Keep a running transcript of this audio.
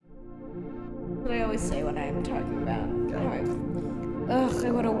that I always say when I'm talking about how I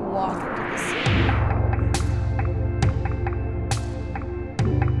want to walk into the sea.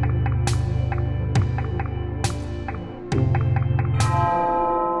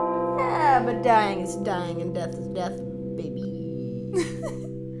 But dying is dying and death is death, baby.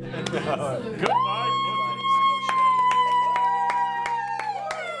 Goodbye,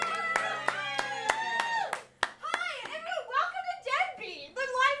 Hi, and welcome to Deadbeat, the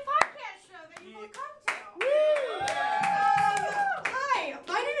live podcast show that you will come to. Hi,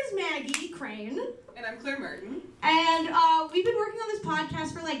 my name is Maggie Crane. And I'm Claire Martin. And we've been working on this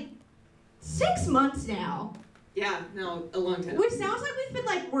podcast for like 6 months now. Yeah, no, a long time. Which sounds like we've been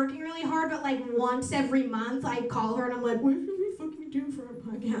like working really hard, but like once every month I call her and I'm like, what should we fucking do for our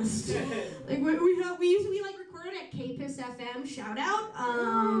podcast? Like we usually like recorded at Capus FM, shout out.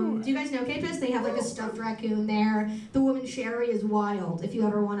 Do you guys know Capus? They have like a stuffed raccoon there. The woman Sherry is wild if you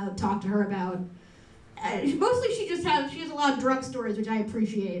ever want to talk to her about. Mostly she has a lot of drug stories, which I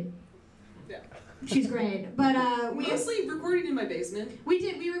appreciate. Yeah. She's great, but We mostly recorded in my basement. we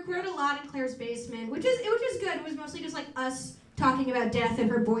did. We recorded a lot in Claire's basement, which is good. It was mostly just like us talking about death, and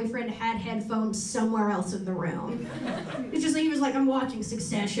her boyfriend had headphones somewhere else in the room. It's just like he was like, "I'm watching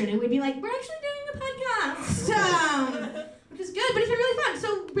Succession," and we'd be like, "We're actually doing a podcast," which is good, but it's been really fun.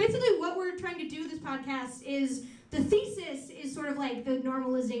 So basically, what we're trying to do with this podcast is the thesis is sort of like the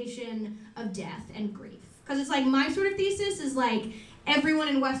normalization of death and grief, because it's like my sort of thesis is like. Everyone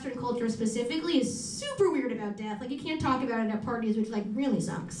in Western culture specifically is super weird about death. Like you can't talk about it at parties, which like really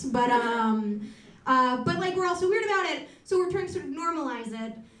sucks. But like we're also weird about it, so we're trying to sort of normalize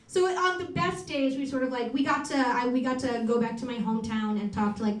it. So on the best days, we sort of like we got to go back to my hometown and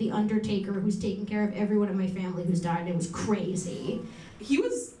talk to like the undertaker who's taking care of everyone in my family who's died. It was crazy. He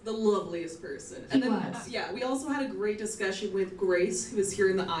was the loveliest person. He was. Yeah, we also had a great discussion with Grace, who was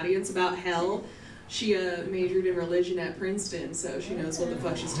here in the audience, about hell. She majored in religion at Princeton, so she knows what the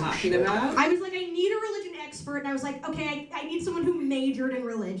fuck she's talking about. I was like, I need a religion expert, and I was like, okay, I need someone who majored in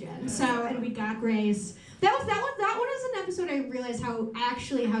religion. So, and we got Grace. That one was an episode I realized how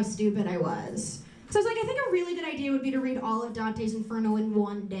stupid I was. So I was like, I think a really good idea would be to read all of Dante's Inferno in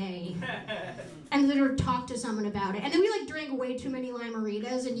one day. And then talk to someone about it. And then we like drank way too many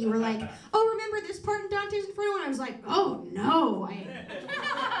Limeritas, and you were like, oh, remember this part in Dante's Inferno? And I was like, oh no,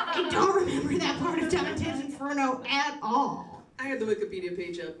 I don't remember that part of Dante's Inferno at all. I had the Wikipedia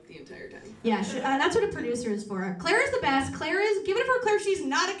page up the entire time. Yeah, that's what a producer is for. Claire is the best. Give it up for Claire, she's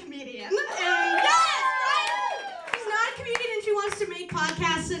not a comedian. And yes, right? She's not a comedian and she wants to make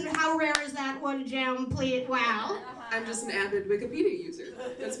podcasts, and how rare is that one gem, please? Wow. I'm just an avid Wikipedia user.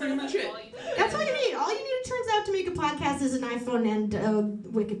 That's pretty much it. That's all you need. All you need, it turns out, to make a podcast is an iPhone and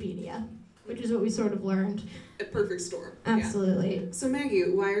Wikipedia, which is what we sort of learned. A perfect storm. Absolutely. Yeah. So Maggie,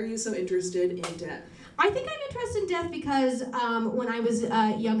 why are you so interested in death? I think I'm interested in death because when I was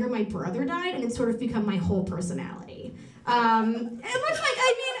younger, my brother died, and it's sort of become my whole personality. And much like,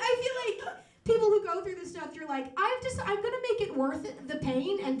 I feel like people who go through this stuff, you're like, I'm gonna make it worth the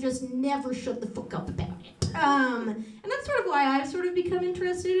pain and just never shut the fuck up about it. And that's sort of why I've sort of become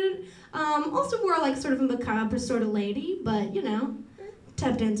interested in it. Also more like sort of a macabre sort of lady, but you know,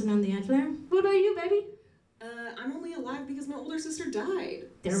 tap dancing on the edge there. What about you, baby? I'm only alive because my older sister died.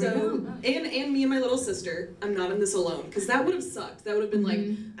 There we go. And me and my little sister. I'm not in this alone, because that would have sucked. That would have been like,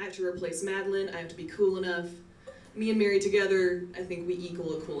 I have to replace Madeline, I have to be cool enough. Me and Mary together, I think we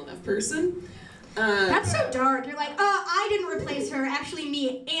equal a cool enough person. That's so dark. You're like, I didn't replace her. Actually,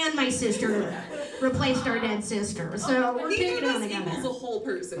 me and my sister replaced our dead sister. So we're taking it on together. Equals a whole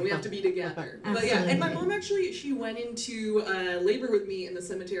person. We have to be together. But Absolutely. yeah, and my mom actually, she went into labor with me in the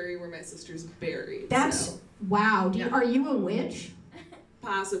cemetery where my sister's buried. That's wow. Are you a witch?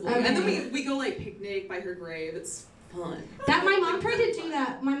 Possibly. Okay. And then we go like picnic by her grave. It's fun. That my mom tried to do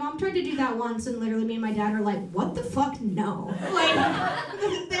that. My mom tried to do that once, and literally me and my dad were like, "What the fuck? No! Like,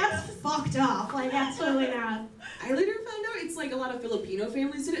 that's fucked up. Like, absolutely not." I later found out it's like a lot of Filipino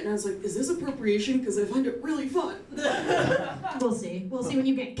families did it, and I was like, "Is this appropriation?" Because I find it really fun. We'll see. We'll see when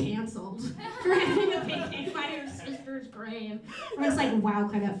you get canceled for having a picnic by your sister's grave. Or it's like, wow,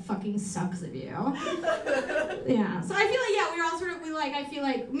 kind of fucking sucks of you. Yeah. So I feel like, yeah, we're all sort of, I feel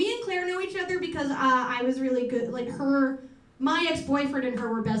like me and Claire know each other because I was really good, like my ex-boyfriend and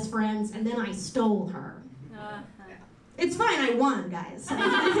her were best friends, and then I stole her. It's fine, I won, guys.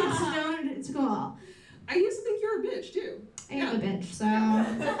 It's cool. I used to think you were a bitch, too. I am a bitch, so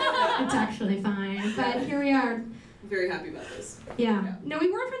it's actually fine. But here we are. I'm very happy about this. Yeah. No,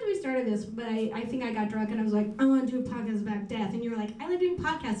 we weren't friends when we started this, but I think I got drunk and I was like, I want to do a podcast about death. And you were like, I like doing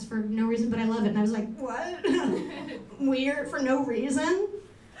podcasts for no reason, but I love it. And I was like, what? Weird, for no reason?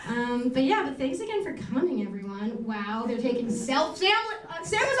 But thanks again for coming, everyone. Wow, they're taking Sam was on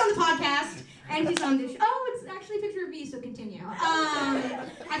the podcast, and he's on this. Oh, it's actually a picture of me, so continue.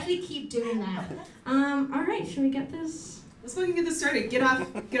 Actually, keep doing that. All right, should we get this? Let's fucking get this started. Get off,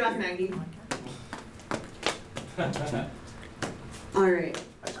 Maggie. All right,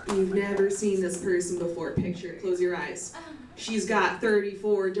 you've never seen this person before. Picture, close your eyes. She's got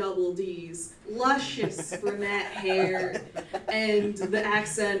 34 double Ds, luscious brunette hair, and the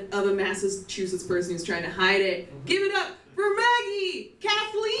accent of a Massachusetts person who's trying to hide it. Give it up for Maggie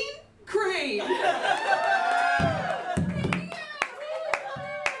Kathleen Crane. Breaks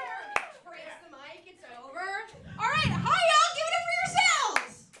the mic, it's over. All right, hi y'all, give it up for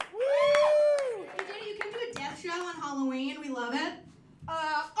yourselves. Woo! You did it, you came to a death show on Halloween, we love it.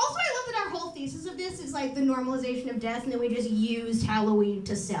 Also, I love that our whole thesis of this is like the normalization of death, and then we just used Halloween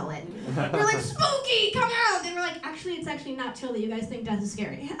to sell it. We're like, spooky, come out! Then we're like, actually, it's actually not chilly. You guys think death is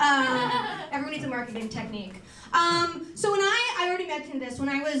scary. Everyone needs a marketing technique. So when I already mentioned this, when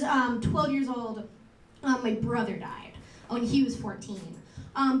I was 12 years old, my brother died when he was 14.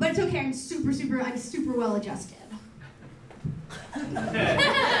 But it's okay, I'm super well adjusted.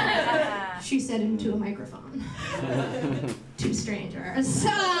 She said into a microphone. Two strangers.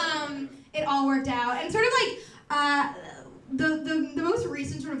 It all worked out, and sort of like the most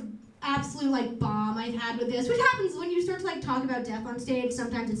recent sort of absolute like bomb I've had with this, which happens when you start to like talk about death on stage.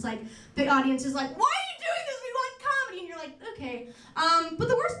 Sometimes it's like the audience is like, "Why are you doing this? We want comedy," and you're like, "Okay." But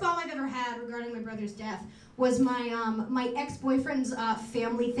the worst bomb I've ever had regarding my brother's death was my ex-boyfriend's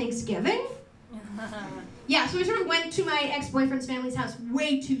family Thanksgiving. Yeah, so I sort of went to my ex-boyfriend's family's house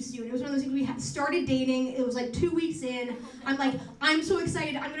way too soon. It was one of those things, we started dating, it was like 2 weeks in. I'm like, I'm so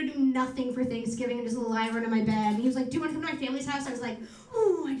excited, I'm gonna do nothing for Thanksgiving and just lie around in my bed. And he was like, do you wanna come to my family's house? I was like,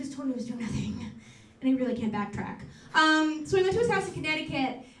 ooh, I just told him I was doing nothing. And I really can't backtrack. So I went to his house in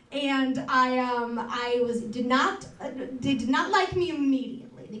Connecticut, and they did not like me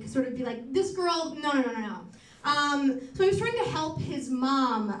immediately. They could sort of be like, this girl, no. So I was trying to help his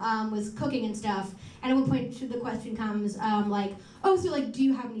mom, was cooking and stuff, and at one point the question comes, like, oh, so like, do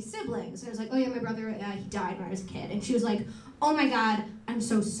you have any siblings? And I was like, oh yeah, my brother, he died when I was a kid. And she was like, oh my God, I'm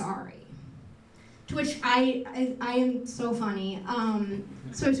so sorry. To which I am so funny.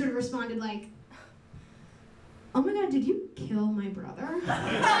 So I sort of responded like, oh my God, did you kill my brother?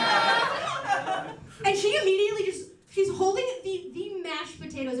 And she immediately she's holding the mashed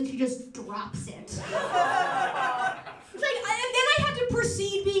potatoes and she just drops it. It's like, and then I had to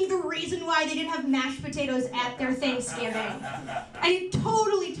proceed being the reason why they didn't have mashed potatoes at their Thanksgiving. And it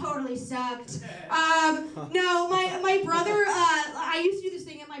totally sucked. No, my brother, I used to do this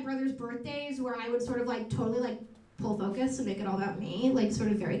thing at my brother's birthdays where I would sort of like totally like pull focus and make it all about me, like sort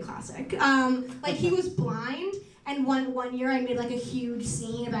of very classic. Like he was blind. And one year I made like a huge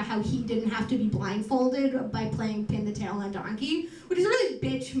scene about how he didn't have to be blindfolded by playing pin the tail on a donkey, which is a really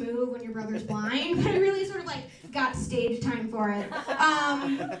bitch move when your brother's blind, but I really sort of like got stage time for it.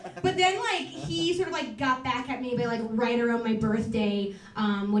 But then like he sort of like got back at me by like right around my birthday,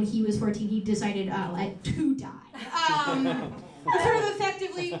 when he was 14, he decided like to die. Sort of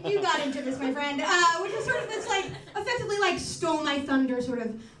effectively, you got into this, my friend, which is sort of this like effectively like stole my thunder sort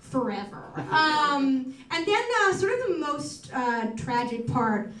of forever. And then sort of the most tragic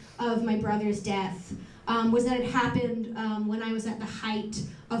part of my brother's death was that it happened when I was at the height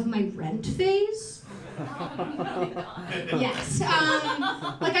of my Rent phase. Yes.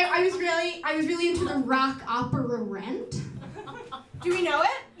 Like I was really into the rock opera Rent. Do we know it?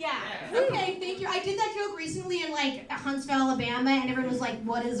 Yeah. Okay, thank you. I did that joke recently in like Huntsville, Alabama, and everyone was like,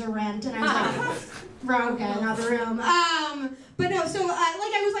 "What is a rent?" And I was like, "Okay, another room." But no. So like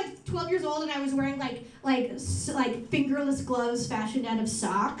I was like 12 years old, and I was wearing like fingerless gloves fashioned out of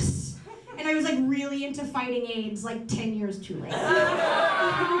socks, and I was like really into fighting AIDS like 10 years too late.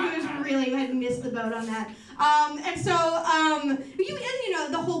 I had missed the boat on that. And so, you know,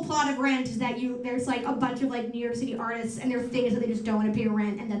 the whole plot of Rent is that there's like a bunch of like New York City artists, and their thing is that they just don't want to pay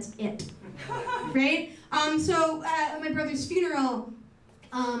rent, and that's it, right? So at my brother's funeral,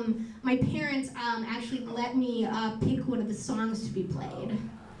 my parents actually let me pick one of the songs to be played.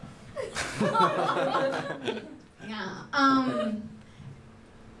 Yeah.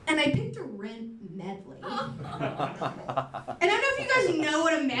 And I picked a Rent medley. And I don't know if you guys know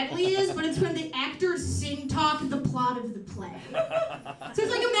what a medley is, but it's when the actors sing talk the plot of the play. So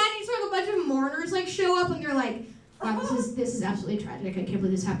it's like, imagine sort of a bunch of mourners like show up and they're like, wow, this is absolutely tragic. I can't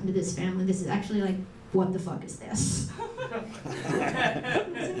believe this happened to this family. This is actually like, what the fuck is this?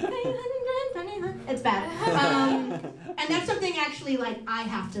 It's bad. And that's something actually like I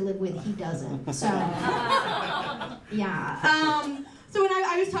have to live with. He doesn't. So yeah. So when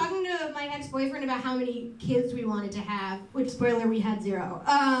I was talking to my ex-boyfriend about how many kids we wanted to have, which, spoiler, we had 0.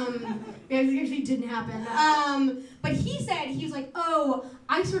 It actually didn't happen. But he said, he was like, oh,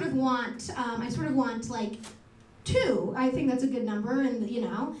 I sort of want like 2. I think that's a good number, and you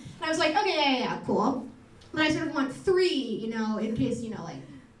know. And I was like, okay, yeah, cool. But I sort of want 3, you know, in case, you know, like,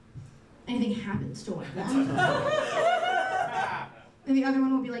 anything happens to one of them. And the other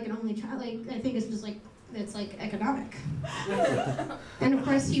one will be like an only child. Like, I think it's just like, it's like economic. And of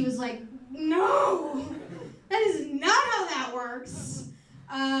course he was like, no, that is not how that works.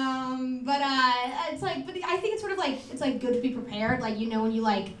 It's like, but I think it's sort of like, it's like good to be prepared. Like, you know, when you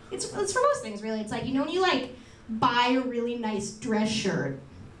like, it's for most things really. It's like, you know, when you like buy a really nice dress shirt.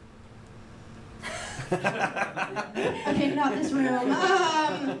 Okay, not this room.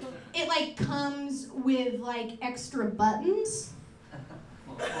 It like comes with like extra buttons.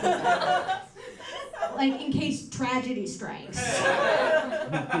 Like in case tragedy strikes. So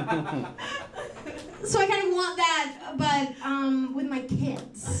I kind of want that, but with my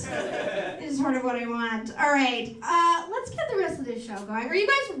kids is sort of what I want. All right, let's get the rest of this show going. Are you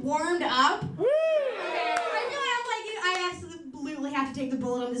guys warmed up? Okay. I feel like I absolutely have to take the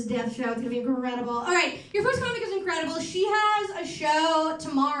bullet on this death show. It's gonna be incredible. All right, your first comic is incredible. She has a show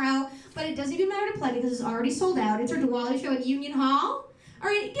tomorrow, but it doesn't even matter to play because it's already sold out. It's her Diwali show at Union Hall. All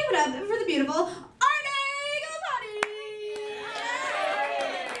right, give it up for the beautiful Arnie Galvani!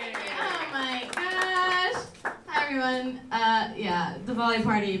 Oh my gosh! Hi everyone. Yeah, the Diwali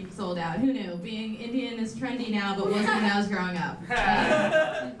party sold out. Who knew? Being Indian is trendy now, but wasn't when I was growing up.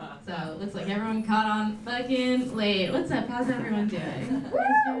 So looks like everyone caught on fucking late. What's up? How's everyone doing?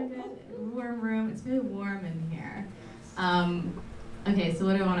 Warm room. It's very warm in here. Okay, so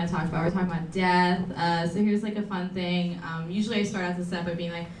what do I want to talk about? We're talking about death. So here's like a fun thing. Usually I start out the set by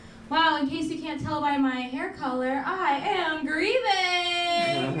being like, wow, in case you can't tell by my hair color, I am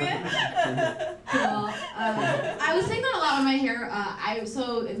grieving! Cool. I was saying that a lot with my hair.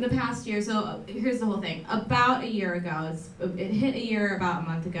 So in the past year, so here's the whole thing. About a year ago, it hit a year about a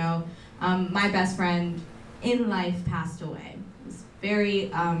month ago, my best friend in life passed away. It was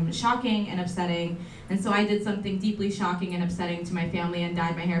very shocking and upsetting. And so I did something deeply shocking and upsetting to my family and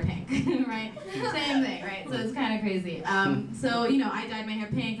dyed my hair pink, right? Same thing, right? So it's kind of crazy. So, you know, I dyed my hair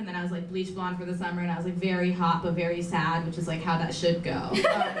pink and then I was like bleach blonde for the summer and I was like very hot but very sad, which is like how that should go.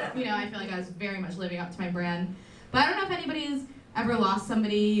 You know, I feel like I was very much living up to my brand. But I don't know if anybody's ever lost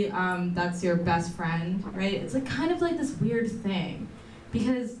somebody that's your best friend, right? It's like kind of like this weird thing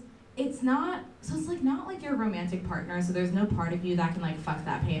because it's not, so it's like not like your romantic partner, so there's no part of you that can like fuck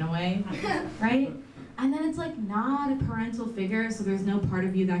that pain away, right? And then it's like not a parental figure, so there's no part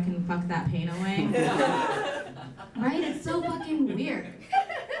of you that can fuck that pain away. Right? It's so fucking weird.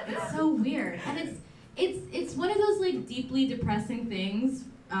 It's so weird. And it's one of those like deeply depressing things,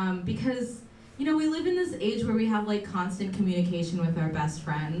 because you know, we live in this age where we have like constant communication with our best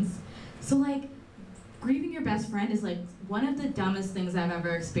friends. So like grieving your best friend is like one of the dumbest things I've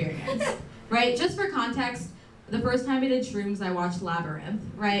ever experienced. Right? Just for context, the first time I did shrooms, I watched Labyrinth,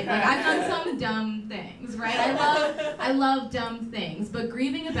 right? Like I've done some dumb things, right? I love dumb things, but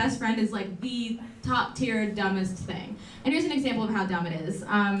grieving a best friend is like the top tier dumbest thing. And here's an example of how dumb it is.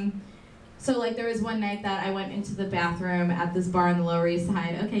 So like there was one night that I went into the bathroom at this bar on the Lower East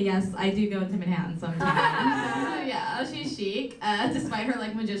Side. Okay, yes, I do go into Manhattan sometimes. Yeah, she's chic. Despite her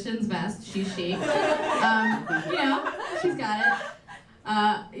like magician's vest, she's chic. You know, she's got it.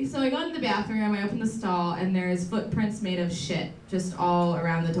 So I go into the bathroom, I open the stall, and there's footprints made of shit just all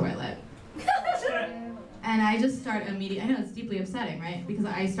around the toilet. And I just start immediately, I know it's deeply upsetting, right? Because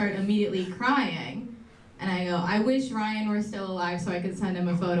I start immediately crying. And I go, I wish Ryan were still alive so I could send him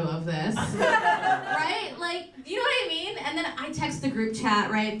a photo of this. Right? Like, you know what I mean? And then I text the group chat,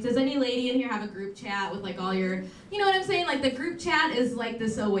 right? Does any lady in here have a group chat with like all your, you know what I'm saying? Like the group chat is like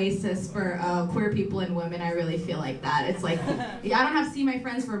this oasis for queer people and women. I really feel like that. It's like, I don't have to see my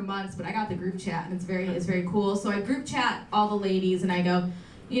friends for months, but I got the group chat and it's very cool. So I group chat all the ladies and I go,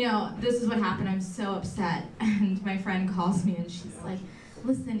 you know, this is what happened. I'm so upset. And my friend calls me and she's like,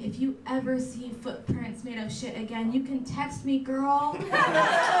 listen, if you ever see footprints made of shit again, you can text me, girl.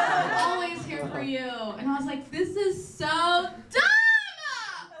 I'm always here for you. And I was like, this is so dumb!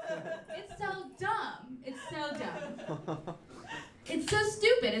 It's so dumb. It's so dumb. It's so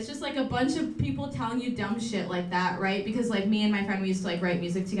stupid. It's just like a bunch of people telling you dumb shit like that, right? Because like me and my friend, we used to like write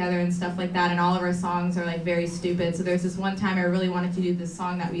music together and stuff like that, and all of our songs are like very stupid. So there's this one time I really wanted to do this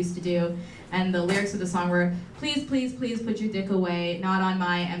song that we used to do, and the lyrics of the song were, please, please, please put your dick away, not on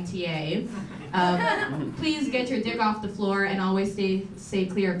my MTA. Please get your dick off the floor and always stay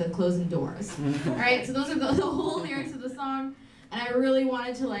clear of the closing doors. All right, so those are the whole lyrics of the song. And I really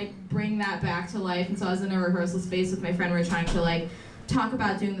wanted to like bring that back to life. And so I was in a rehearsal space with my friend. We were trying to like talk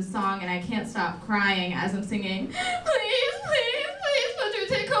about doing the song, and I can't stop crying as I'm singing, please, please, please put your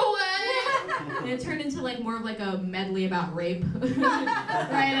dick away. And it turned into like more of like a medley about rape,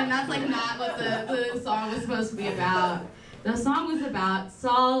 right? And that's like not what the song was supposed to be about. The song was about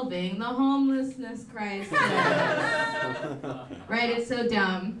solving the homelessness crisis. Right? It's so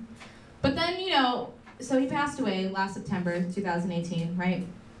dumb. But then, you know, so he passed away last September 2018, right?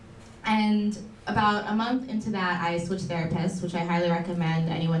 And about a month into that, I switched therapists, which I highly recommend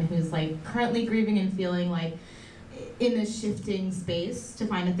anyone who's like currently grieving and feeling like in a shifting space to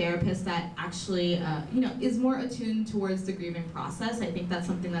find a therapist that actually, is more attuned towards the grieving process. I think that's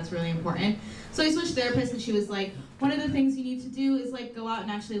something that's really important. So I switched therapists, and she was like, one of the things you need to do is like go out and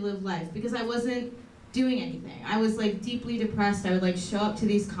actually live life, because I wasn't doing anything. I was like deeply depressed. I would like show up to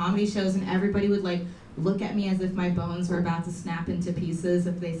these comedy shows, and everybody would like look at me as if my bones were about to snap into pieces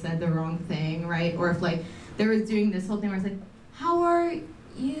if they said the wrong thing, right? Or if like they were doing this whole thing where I was like, how are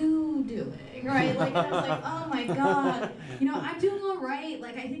you doing, right? Like, and I was like, oh my God, I'm doing all right.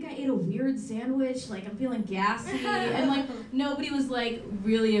 Like, I think I ate a weird sandwich. Like, I'm feeling gassy. And like, nobody was like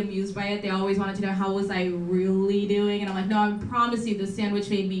really amused by it. They always wanted to know how was I really doing. And I'm like, no, I promise you this sandwich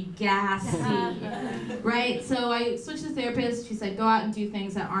made me gassy, right? So I switched to therapist. She said, go out and do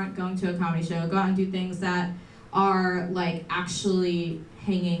things that aren't going to a comedy show. Go out and do things that are like actually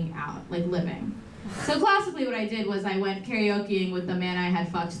hanging out, like living. So classically what I did was I went karaokeing with the man I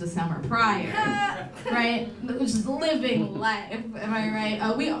had fucked the summer prior, right? Which is living life, am I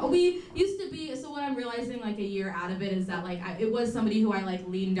right? We used to be, so what I'm realizing like a year out of it is that like it was somebody who I like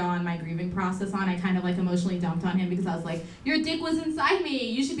leaned on my grieving process on. I kind of like emotionally dumped on him because I was like, your dick was inside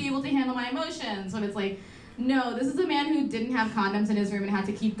me, you should be able to handle my emotions. When it's like, no, this is a man who didn't have condoms in his room and had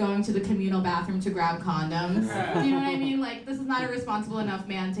to keep going to the communal bathroom to grab condoms. Do you know what I mean? Like, this is not a responsible enough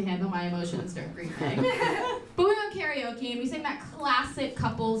man to handle my emotions during grieving. But we went karaoke and we sang that classic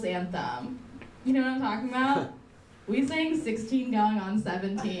couples anthem. You know what I'm talking about? We sang 16 going on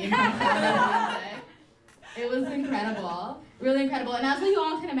 17. It was incredible, really incredible. And as you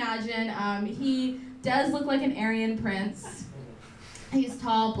all can imagine, he does look like an Aryan prince. He's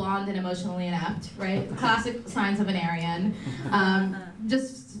tall, blonde, and emotionally inept, right? The classic signs of an Aryan.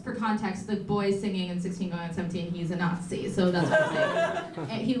 Just for context, the boy singing in 16 going on 17, he's a Nazi, so that's what I'm saying.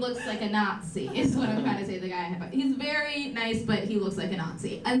 And he looks like a Nazi, is what I'm trying to say, the guy. He's very nice, but he looks like a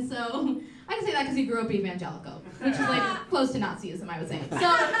Nazi. And so, I can say that because he grew up evangelical, which is like close to Nazism, I would say. So,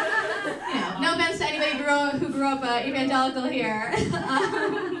 no offense to anybody who grew up evangelical here.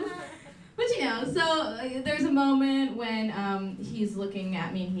 But so there's a moment when he's looking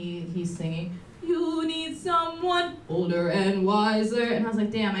at me and he's singing, you need someone older and wiser. And I was like,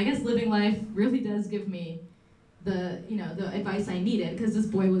 damn, I guess living life really does give me the advice I needed, because this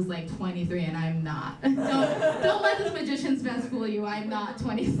boy was like 23 and I'm not. Don't let this magician's best fool you. I'm not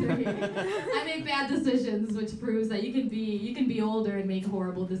 23. I make bad decisions, which proves that you can be older and make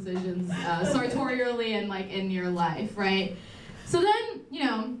horrible decisions sartorially and like in your life, right? So then,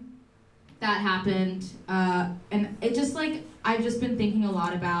 that happened, and it just like, I've just been thinking a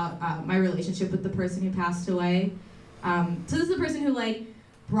lot about my relationship with the person who passed away. So this is the person who like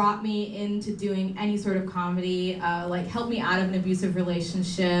brought me into doing any sort of comedy, like helped me out of an abusive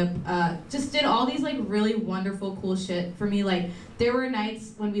relationship, just did all these like really wonderful, cool shit for me. Like there were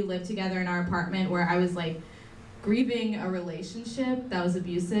nights when we lived together in our apartment where I was like grieving a relationship that was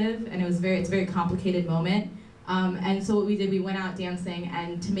abusive, and it's a very complicated moment. And so what we did, we went out dancing,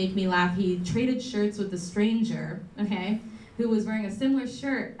 and to make me laugh, he traded shirts with a stranger, okay, who was wearing a similar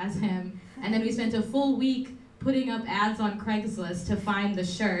shirt as him, and then we spent a full week putting up ads on Craigslist to find the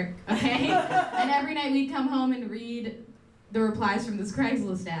shirt, okay? And every night we'd come home and read the replies from this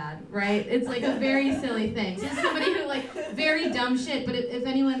Craigslist ad, right? It's like a very silly thing. So it's somebody who like, very dumb shit, but if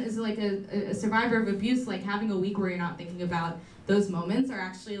anyone is like a survivor of abuse, like having a week where you're not thinking about those moments are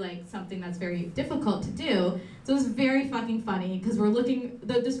actually like something that's very difficult to do. So it was very fucking funny, because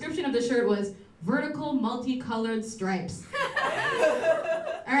the description of the shirt was vertical multicolored stripes.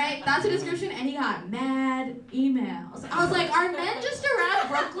 All right, that's a description, and he got mad emails. I was like, are men just around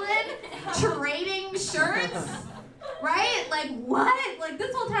Brooklyn trading shirts? Right? Like, what? Like,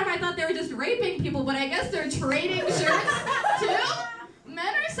 this whole time I thought they were just raping people, but I guess they're trading shirts, too?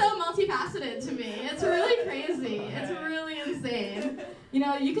 Men are so multifaceted to me. It's really crazy. It's really insane.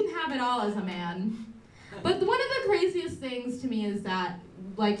 You can have it all as a man. But one of the craziest things to me is that,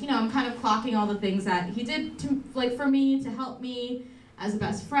 like, I'm kind of clocking all the things that he did to, like, for me, to help me as a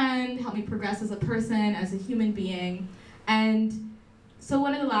best friend, help me progress as a person, as a human being. And so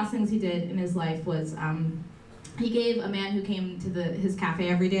one of the last things he did in his life was he gave a man who came to his cafe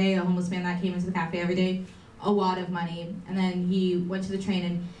every day, a homeless man that came into the cafe every day, a wad of money. And then he went to the train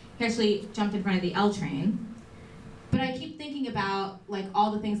and he actually jumped in front of the L train. But I keep thinking about like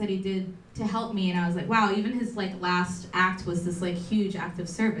all the things that he did to help me, and I was like, wow, even his like last act was this like huge act of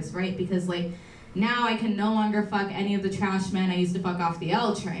service, right? Because like now I can no longer fuck any of the trash men I used to fuck off the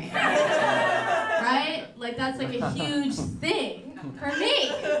L train. Right? Like that's like a huge thing for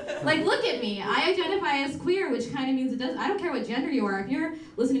me. Like look at me. I identify as queer, which kind of means I don't care what gender you are. If you're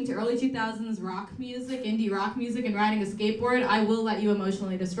listening to early 2000s rock music, indie rock music, and riding a skateboard, I will let you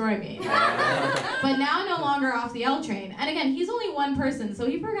emotionally destroy me. But now no longer off the L train. And again, he's only one person, so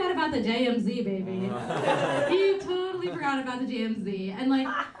he forgot about the JMZ, baby. He totally forgot about the JMZ. And like,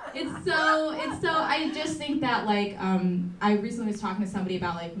 it's so, I just think that like, I recently was talking to somebody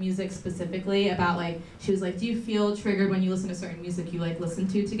about like music specifically, about like, she was like, do you feel triggered when you listen to certain music you like listen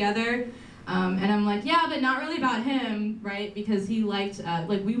to together? And I'm like, yeah, but not really about him, right? Because he liked,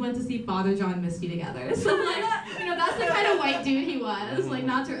 like we went to see Father John Misty together. So like, you know, that's the kind of white dude he was. Like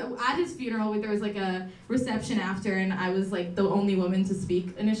at his funeral, there was like a reception after, and I was like the only woman to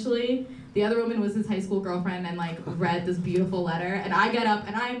speak initially. The other woman was his high school girlfriend and like read this beautiful letter. And I get up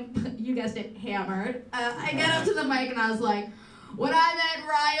and I'm, you guessed it, hammered. I get up to the mic and I was like, when I met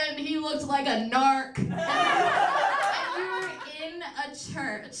Ryan, he looked like a narc. And we were in a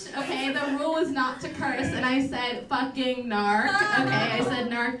church, okay? The rule was not to curse, and I said fucking narc, okay? I said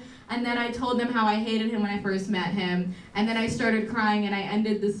narc, and then I told them how I hated him when I first met him, and then I started crying, and I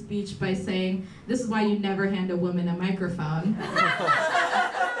ended the speech by saying, this is why you never hand a woman a microphone.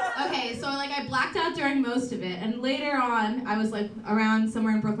 Okay, so like I blacked out during most of it, and later on, I was like around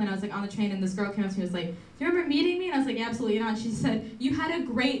somewhere in Brooklyn, I was like on the train, and this girl came up to me and was like, do you remember meeting me? And I was like, yeah, absolutely not. And she said, you had a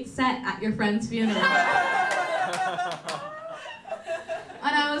great set at your friend's funeral.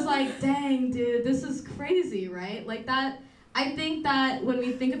 And I was like, dang, dude, this is crazy, right? Like that, I think that when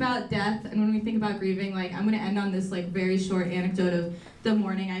we think about death and when we think about grieving, like I'm gonna end on this like very short anecdote of the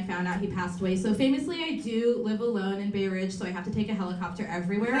morning I found out he passed away. So famously, I do live alone in Bay Ridge, so I have to take a helicopter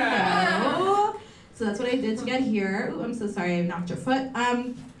everywhere I go. So that's what I did to get here. Ooh, I'm so sorry I knocked your foot.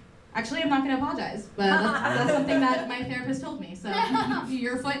 Actually, I'm not gonna apologize, but that's something that my therapist told me. So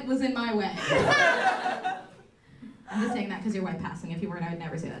your foot was in my way. I'm just saying that because you're white passing. If you weren't, I would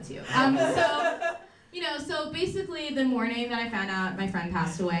never say that to you. So basically the morning that I found out my friend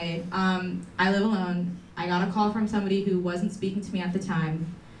passed away, I live alone. I got a call from somebody who wasn't speaking to me at the time,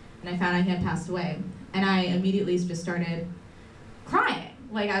 and I found out he had passed away. And I immediately just started crying.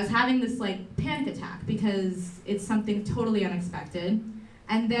 Like I was having this like panic attack because it's something totally unexpected.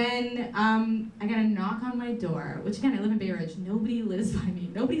 And then I got a knock on my door, which again, I live in Bay Ridge. Nobody lives by me.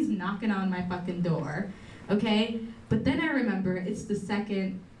 Nobody's knocking on my fucking door, okay? But then I remember it's the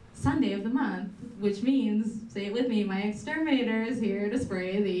second Sunday of the month, which means, say it with me, my exterminator is here to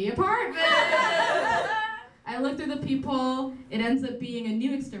spray the apartment. I look through the people, it ends up being a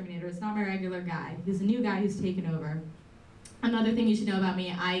new exterminator. It's not my regular guy. He's a new guy who's taken over. Another thing you should know about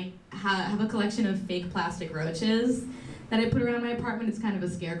me, I have a collection of fake plastic roaches that I put around my apartment. It's kind of a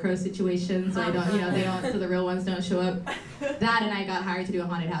scarecrow situation, so I don't, so the real ones don't show up. That, and I got hired to do a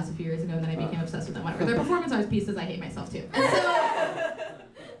haunted house a few years ago, and then I became obsessed with them. Whatever. They're performance arts pieces, I hate myself too.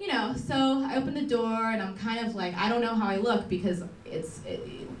 And so I open the door, and I'm kind of like, I don't know how I look because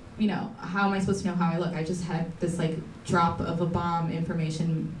how am I supposed to know how I look? I just had this like drop of a bomb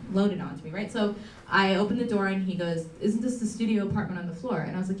information loaded onto me, right? So I open the door, and he goes, isn't this the studio apartment on the floor?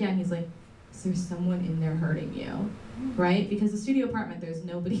 And I was like, yeah, and he's like, is there someone in there hurting you? Right? Because the studio apartment, there's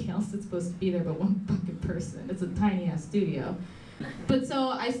nobody else that's supposed to be there but one fucking person. It's a tiny ass studio. But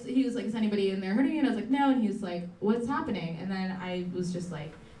so he was like, is anybody in there hurting you? And I was like, no. And he was like, what's happening? And then I was just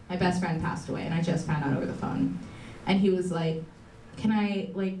like, my best friend passed away, and I just found out over the phone. And he was like, can I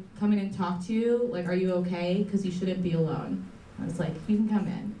like come in and talk to you? Like, are you okay? Because you shouldn't be alone. I was like, you can come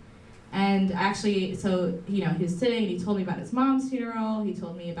in. And actually, so, he was sitting, and he told me about his mom's funeral. He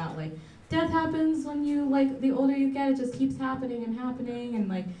told me about like, death happens when you, like, the older you get, it just keeps happening, and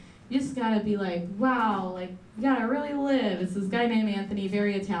like, you just gotta be like, wow, like, you gotta really live. It's this guy named Anthony,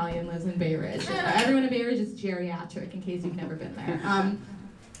 very Italian, lives in Bay Ridge. Everyone in Bay Ridge is geriatric, in case you've never been there.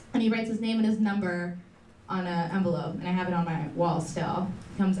 And he writes his name and his number on an envelope, and I have it on my wall still.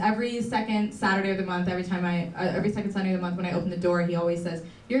 He comes every second Saturday of the month, every second Sunday of the month when I open the door, he always says,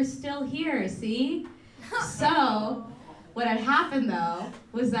 you're still here, see? So, what had happened though,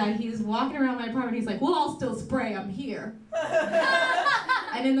 was that he's walking around my apartment, he's like, well, I'll still spray, I'm here.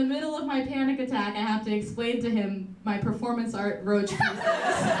 And in the middle of my panic attack, I have to explain to him my performance art roach pieces.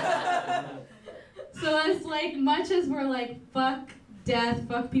 So as like much as we're like, fuck death,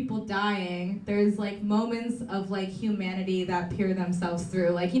 fuck people dying, there's like moments of like humanity that peer themselves through.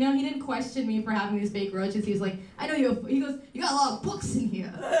 Like, you know, he didn't question me for having these fake roaches. He was like, I know he goes, you got a lot of books in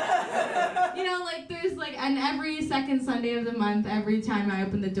here. You know, like there's like, and every second Sunday of the month, every time I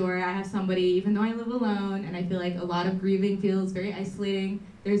open the door, I have somebody, even though I live alone, and I feel like a lot of grieving feels very isolating.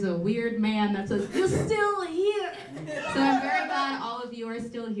 There's a weird man that says, you're still here. So I'm very glad all of you are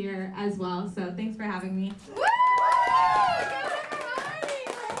still here as well. So thanks for having me. Woo!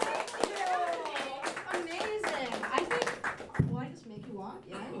 Amazing. I think, will I just make you walk?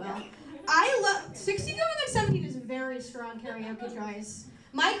 Yeah, I will. I love, 16 going on 17 is a very strong karaoke choice.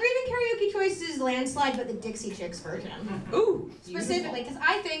 My grieving karaoke choice is Landslide, but the Dixie Chicks version. Ooh. Specifically, because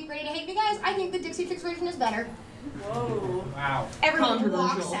I think, ready to hate me guys, I think the Dixie Chicks version is better. Whoa. Wow. Everyone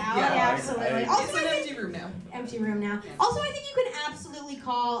walks out. Yeah, absolutely. I- Also, It's I an think, empty room now. empty room now. Also, I think you can absolutely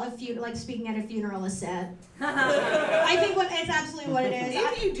call a like speaking at a funeral a set. I think it's absolutely what it is.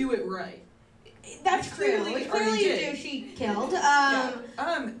 If you do it right. That's Which true. clearly Which already clearly you did. do. She killed.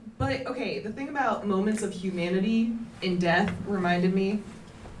 But okay, the thing about moments of humanity in death reminded me,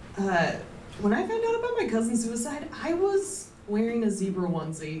 when I found out about my cousin's suicide, I was wearing a zebra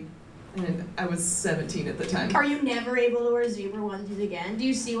onesie, and I was 17 at the time. Are you never able to wear zebra onesies again? Do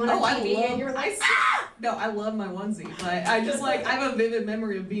you see one on TV and you're like, No, I love my onesie, but I just like, I have a vivid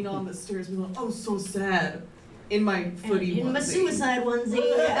memory of being on the stairs being like, oh, so sad, in my footy in onesie. my suicide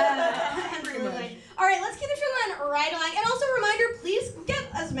onesie. Absolutely. All right, let's keep the show going right along. And also, reminder: please get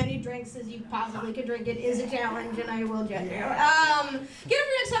as many drinks as you possibly can drink. It is a challenge, and I will judge you. Get up for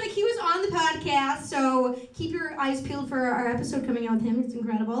next topic. He was on the podcast, so keep your eyes peeled for our episode coming out with him. It's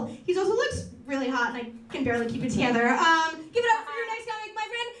incredible. He also looks really hot, and I can barely keep it together. Give it up for your next comic, my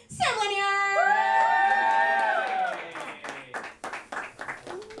friend Sam Lanier.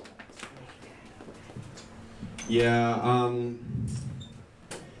 Yeah,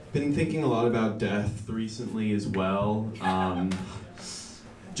 been thinking a lot about death recently as well.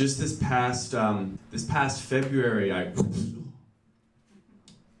 Just this past February, yeah,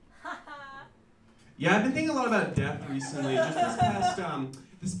 I've been thinking a lot about death recently. Just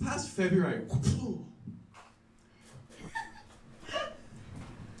this past February.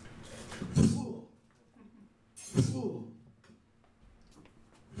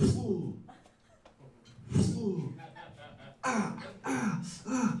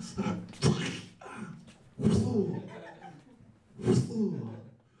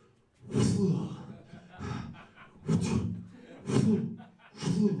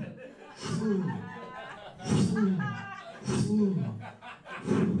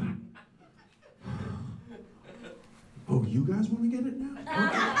 Oh, you guys want to get it now?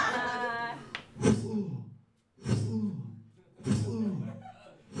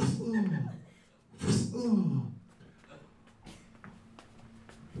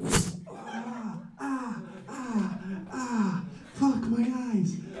 Fuck, my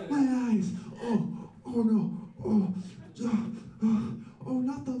eyes. Oh no. Oh,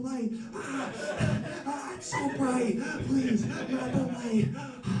 not the light. It's so bright. Please, not the light.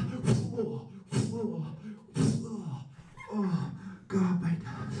 Oh, God, my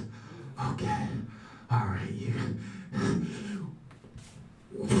nose. Okay. All right, you.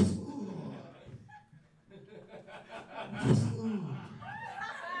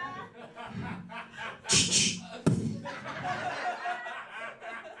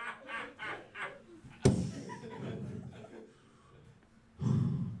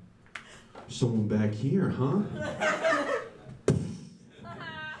 Someone back here, huh?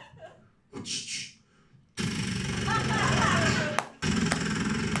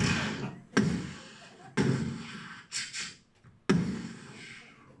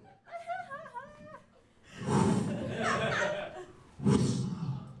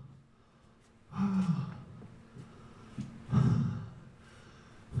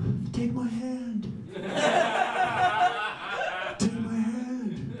 Take my hand. Take my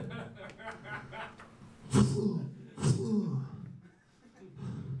hand.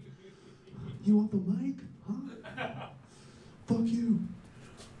 You want the mic? Huh? Fuck you.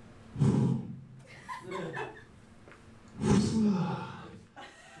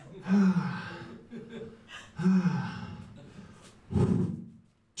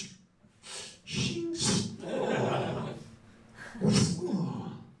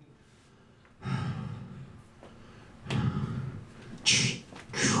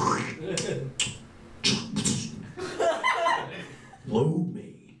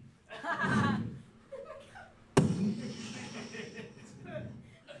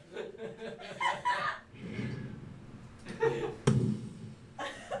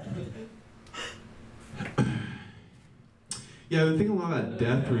 Yeah, I've been thinking a lot about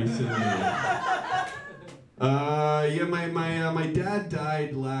death recently. My dad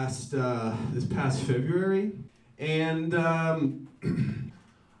died this past February, and a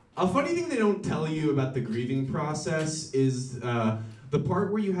funny thing they don't tell you about the grieving process is the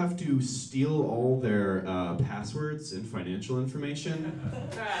part where you have to steal all their passwords and financial information.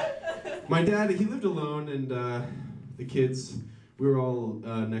 My dad, he lived alone, and the kids, we were all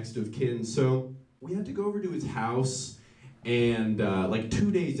next of kin, so we had to go over to his house, and like 2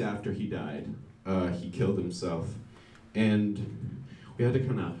 days after he died, he killed himself, and we had to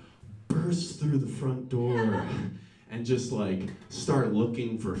kind of burst through the front door and just like start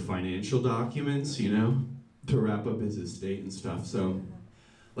looking for financial documents, you know, to wrap up his estate and stuff. So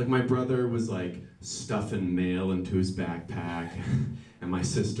like my brother was like stuffing mail into his backpack, and my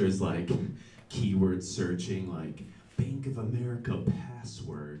sister's like keyword searching like Bank of America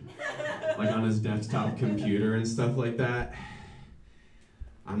password, like on his desktop computer and stuff like that.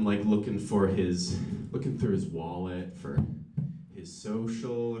 I'm like looking through his wallet for his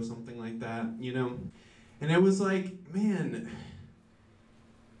social or something like that, you know? And it was like, man,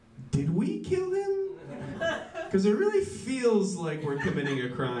 did we kill him? Because it really feels like we're committing a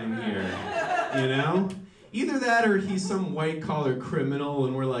crime here, you know? Either that or he's some white-collar criminal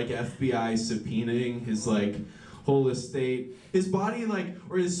and we're like FBI subpoenaing his like whole estate. His body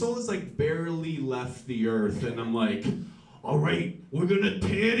or his soul is like barely left the earth, and I'm like, all right, we're gonna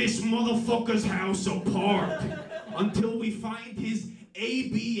tear this motherfucker's house apart until we find his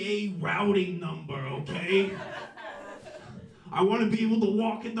ABA routing number, okay? I want to be able to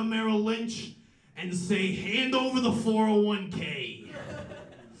walk into Merrill Lynch and say, hand over the 401k.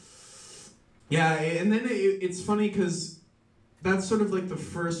 Yeah, and then it's funny because that's sort of like the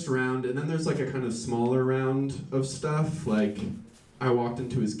first round, and then there's like a kind of smaller round of stuff. Like, I walked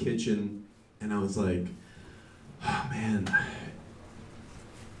into his kitchen and I was like, oh man,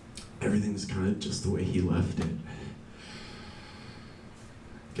 everything's kind of just the way he left it.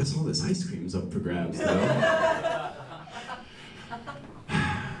 Guess all this ice cream's up for grabs, though.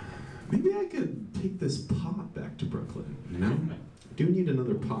 Maybe I could take this pot back to Brooklyn, you know? I do need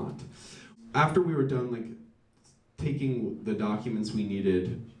another pot. After we were done, like, taking the documents we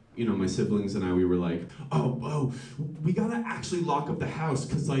needed, you know, my siblings and I, we were like, oh, we gotta actually lock up the house,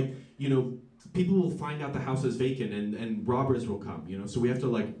 because, like, you know, people will find out the house is vacant and robbers will come, you know, so we have to,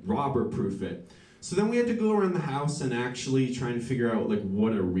 like, robber-proof it. So then we had to go around the house and actually try and figure out, like,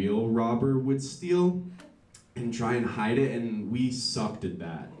 what a real robber would steal and try and hide it, and we sucked at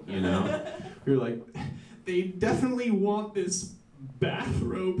that, you know? We were like, they definitely want this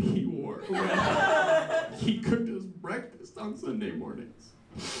bathrobe he wore when he cooked us breakfast on Sunday mornings.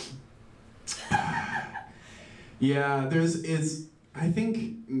 Yeah, I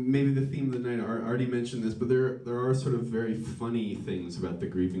think maybe the theme of the night, I already mentioned this, but there are sort of very funny things about the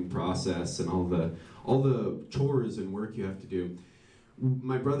grieving process and all the chores and work you have to do.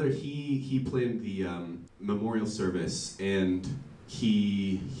 My brother, he planned the memorial service, and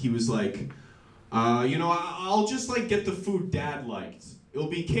he was like, you know, I'll just like get the food Dad liked. It'll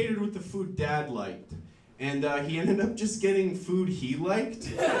be catered with the food Dad liked. And he ended up just getting food he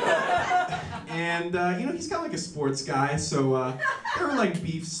liked. And, you know, he's kind of like a sports guy, so there were like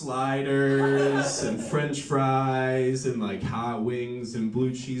beef sliders and French fries and like hot wings and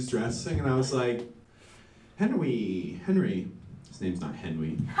blue cheese dressing. And I was like, Henry, his name's not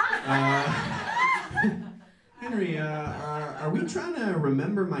Henry. Henry, are we trying to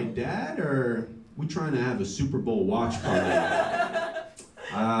remember my dad, or are we trying to have a Super Bowl watch party?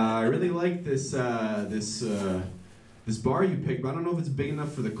 I really like this bar you picked, but I don't know if it's big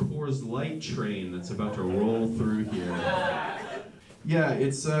enough for the Coors Light train that's about to roll through here. Yeah,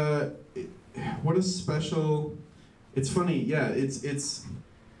 it's what a special. It's funny. Yeah, it's.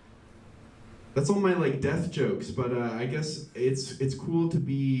 That's all my like death jokes, but I guess it's cool to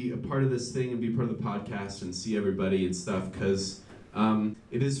be a part of this thing and be part of the podcast and see everybody and stuff, because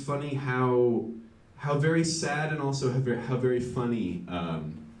it is funny how very sad and also how very funny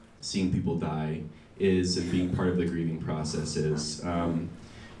seeing people die is, and being part of the grieving process is.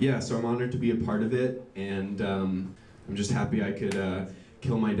 Yeah, so I'm honored to be a part of it, and I'm just happy I could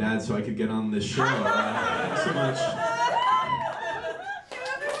kill my dad so I could get on this show. Thanks so much.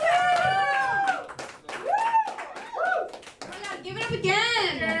 Give it up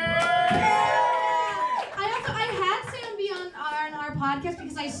again! I had Sam be on our podcast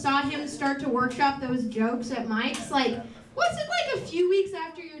because I saw him start to workshop those jokes at Mike's. Like, was it like a few weeks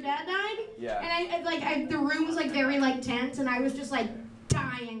after your dad died? Yeah. And the room was like very like tense, and I was just like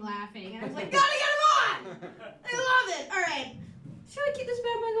dying laughing. And I was like, gotta get him on! I love it. All right. Should we keep this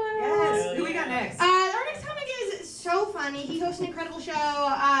bad boy going on? Yes. Who we got next? Our next comic is so funny. He hosts an incredible show,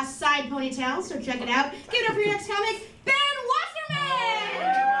 Side Ponytail, so check it out. Give it up for your next comic, Ben Wasserman!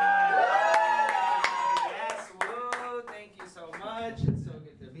 Yes, whoa, thank you so much. It's so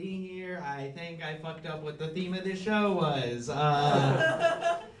good to be here. I think I fucked up what the theme of this show was.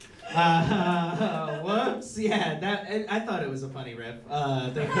 Whoops. Yeah, I thought it was a funny riff.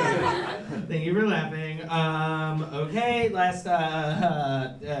 Thank you for laughing. Okay, last, I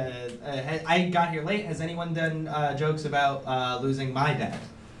got here late. Has anyone done jokes about losing my dad?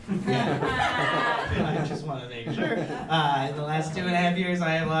 Yeah. I just want to make sure. In the last 2.5 years,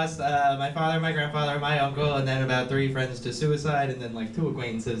 I have lost my father, my grandfather, my uncle, and then about 3 friends to suicide, and then like 2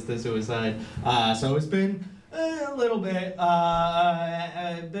 acquaintances to suicide. So it's been a little bit,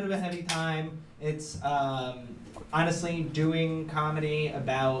 a bit of a heavy time. It's honestly doing comedy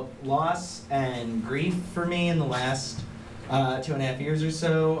about loss and grief for me in the last 2.5 years or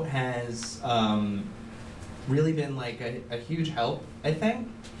so has really been like a huge help, I think.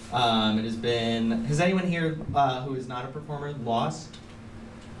 It has been, has anyone here who is not a performer lost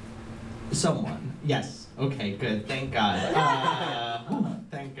someone? Yes, okay, good, thank God.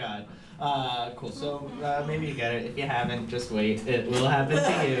 Thank God. Cool, so maybe you get it. If you haven't, just wait. It will happen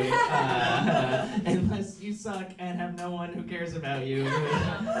to you. Unless you suck and have no one who cares about you.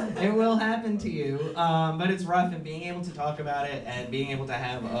 It will happen to you. But it's rough, and being able to talk about it and being able to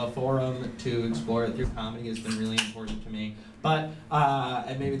have a forum to explore it through comedy has been really important to me. But,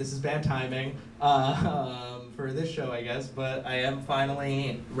 and maybe this is bad timing for this show, I guess, but I am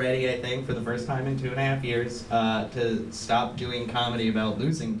finally ready, I think, for the first time in 2.5 years, to stop doing comedy about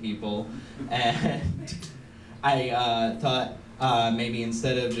losing people. And I thought maybe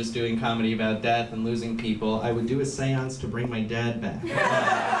instead of just doing comedy about death and losing people, I would do a seance to bring my dad back.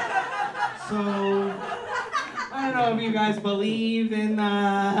 So, I don't know if you guys believe in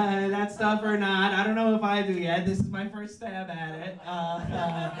that stuff or not. I don't know if I do yet. This is my first stab at it.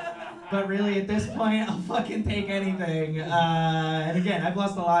 But really, at this point, I'll fucking take anything. And again, I've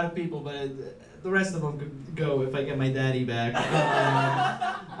lost a lot of people, but the rest of them could go if I get my daddy back.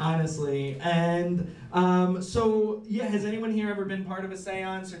 Honestly. And so, yeah, has anyone here ever been part of a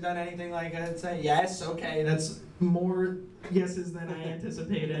seance or done anything like that? Say yes. Okay, that's more yeses than I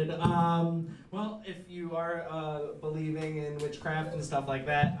anticipated. Well, if you are believing in witchcraft and stuff like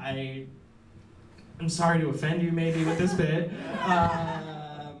that, I'm sorry to offend you maybe with this bit.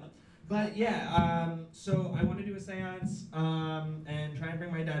 But yeah, so I want to do a seance and try and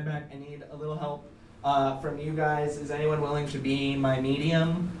bring my dad back. I need a little help from you guys. Is anyone willing to be my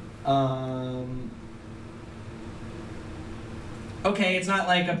medium? Okay, it's not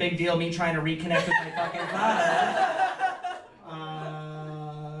like a big deal me trying to reconnect with my fucking father.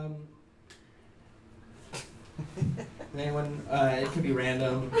 Anyone? It could be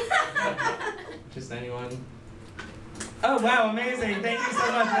random. Just anyone. Oh wow, amazing! Thank you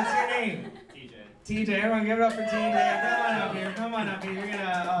so much. What's your name? TJ. Everyone give it up for TJ. Come on up here. You're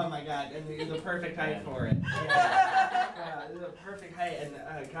gonna, oh my God, and you're the perfect height for it. Yeah, this is a perfect height, and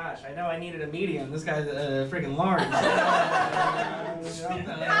gosh, I know I needed a medium. This guy's freaking large. I'm telling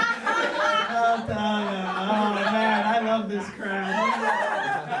you. Oh man, I love this crowd.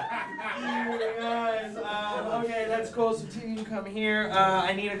 Guys, okay, that's cool. So T, you can come here.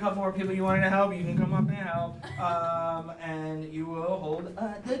 I need a couple more people. You wanted to help? You can come up and help. And you will hold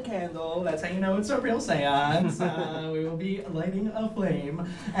the candle. That's how you know it's a real seance. We will be lighting a flame.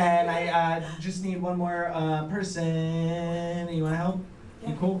 And I just need one more person. You want to help? Yeah.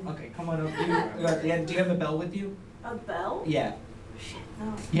 You cool? Okay, come on up. Do you have a bell with you? A bell? Yeah. Shit,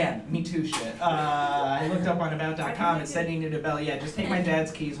 no. Yeah, me too shit. I looked up on about.com, it said you needed a bell. Yeah, just take my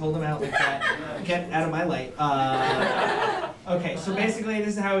dad's keys, hold them out like that. Get out of my light. Okay, so basically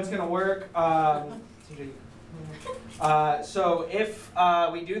this is how it's gonna work. So if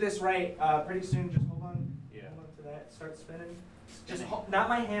we do this right, pretty soon, just hold on to that, start spinning. Just not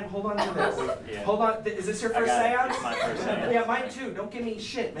my hand, hold on to this. Yeah. Hold on, is this your first seance? It's my first seance. Yeah, mine too, don't give me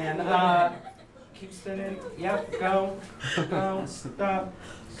shit, man. Keep spinning. Yep, go, stop,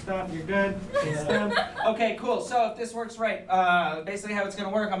 you're good. Okay, cool. So if this works right, basically how it's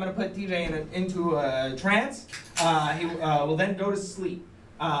gonna work, I'm gonna put DJ into a trance. He will then go to sleep.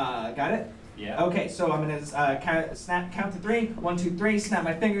 Got it? Yeah. Okay, so I'm gonna count to 3. 1, 2, 3. Snap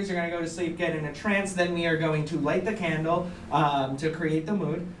my fingers. You're gonna go to sleep, get in a trance. Then we are going to light the candle to create the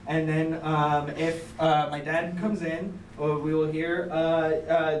mood. And then if my dad comes in, we will hear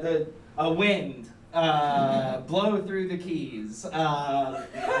a wind blow through the keys.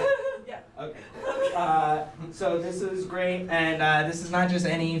 Okay. So this is great, and this is not just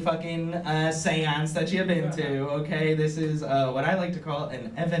any fucking seance that you've been to, okay? This is what I like to call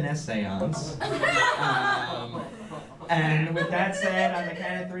an Evanescence. And with that said, on the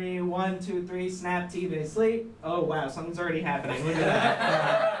count of 3, 1, 2, 3, snap, TJ, sleep. Oh wow, something's already happening. Look at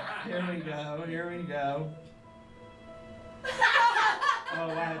that. Here we go. Here we go. Oh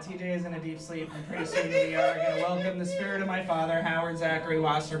wow, TJ is in a deep sleep, and pretty soon we are going to welcome the spirit of my father, Howard Zachary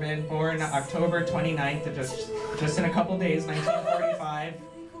Wasserman, born October 29th, just in a couple days, 1945,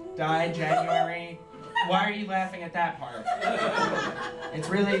 died January. Why are you laughing at that part? It's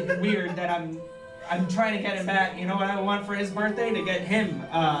really weird that I'm trying to get him back. You know what I want for his birthday? To get him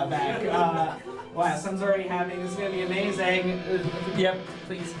back. Wow, something's already happening. This is going to be amazing. Yep,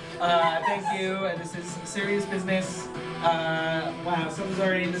 please. Thank you. This is serious business. Wow, this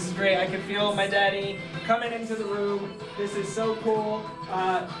is great. I can feel my daddy coming into the room. This is so cool.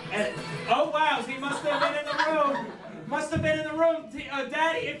 Oh wow, he must have been in the room. Must have been in the room.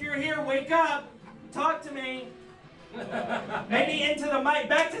 Daddy, if you're here, wake up. Talk to me. Maybe into the mic.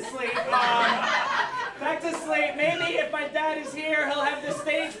 Back to sleep. Back to sleep. Maybe if my dad is here, he'll have the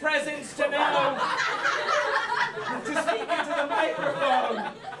stage presence to know to speak into the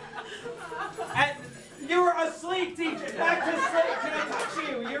microphone. And you're asleep, teacher. Back to sleep. Can I touch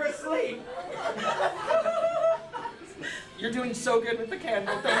you? You're asleep. You're doing so good with the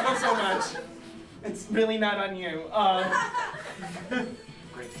candle. Thank you so much. It's really not on you.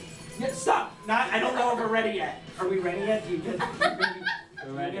 Great. Yeah, stop. I don't know if we're ready yet. Are we ready yet?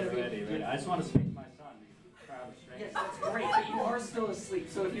 We're ready. I just want to speak to my son. He's proud of strangers. Yes, that's great, but you are still asleep,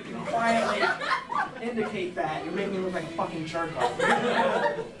 so if you can quietly indicate that, you're making me look like a fucking jerk off.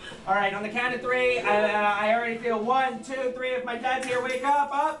 All right, on the count of 3, I already feel 1, 2, 3. If my dad's here, wake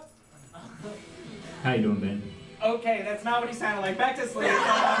up. How you doing, Ben? Okay, that's not what he sounded like. Back to sleep.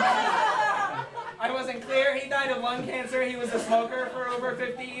 I wasn't clear. He died of lung cancer. He was a smoker for over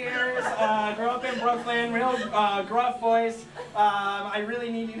 50 years. Grew up in Brooklyn, real gruff voice. I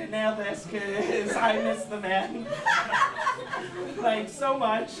really need you to nail this because I miss the man. Like, so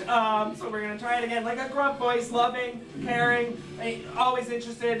much. So we're going to try it again. Like a gruff voice, loving, caring, always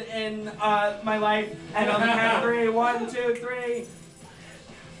interested in my life. And on the count of 3, 1, 2, 3.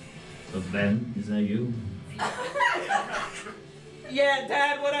 So Ben, is that you? Yeah,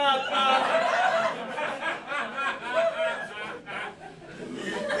 Dad, what up?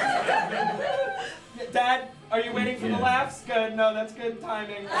 Dad, are you waiting for the laughs? Good, no, that's good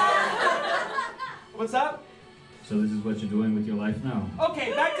timing. What's up? So this is what you're doing with your life now?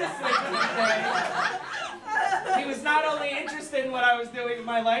 Okay, back to sleep. He was not only interested in what I was doing with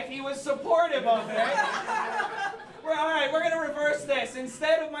my life, he was supportive of it. Alright, we're gonna reverse this.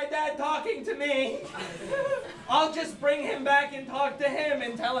 Instead of my dad talking to me, I'll just bring him back and talk to him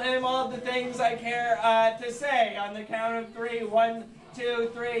and tell him all the things I care to say. On the count of 3, 1,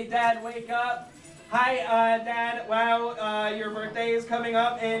 2, 3. Dad, wake up. Hi, Dad. Wow, your birthday is coming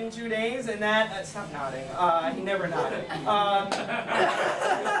up in 2 days, and that... stop nodding. He never nodded.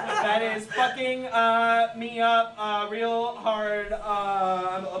 That is fucking me up real hard.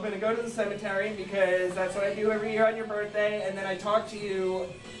 I'm gonna go to the cemetery because that's what I do every year on your birthday, and then I talk to you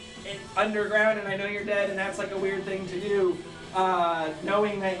underground, and I know you're dead, and that's like a weird thing to do.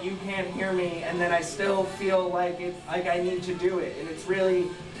 Knowing that you can't hear me, and then I still feel like I need to do it, and it's really...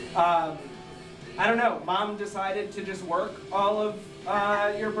 I don't know, Mom decided to just work all of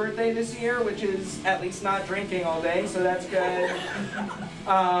your birthday this year, which is at least not drinking all day, so that's good.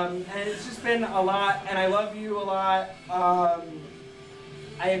 And it's just been a lot, and I love you a lot.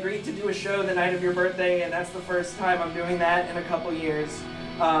 I agreed to do a show the night of your birthday, and that's the first time I'm doing that in a couple years.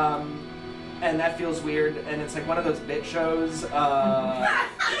 And that feels weird, and it's like one of those bit shows,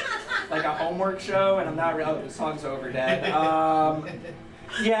 like a homework show, and I'm not really, oh, the song's over, Dad.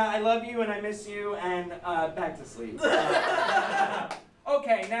 Yeah, I love you and I miss you, and back to sleep.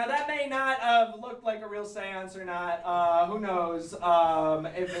 Okay, now that may not have looked like a real seance or not. Who knows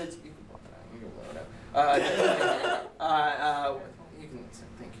if it's... You can blow it out. You can sit.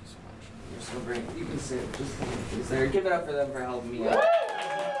 Thank you so much. You're so great. You can sit. Just please there. Give it up for them for helping me out.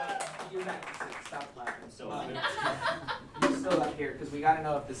 You're back to sit. Stop laughing. You're still up here because we got to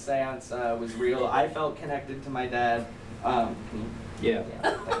know if the seance was real. I felt connected to my dad. Can you... Yeah.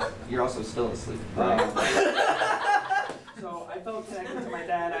 You're also still asleep. Right. So I felt connected to my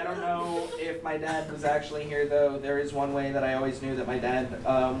dad. I don't know if my dad was actually here, though. There is one way that I always knew that my dad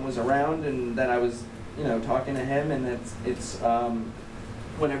was around and that I was, you know, talking to him. And it's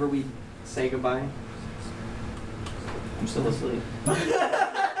whenever we say goodbye. I'm still asleep.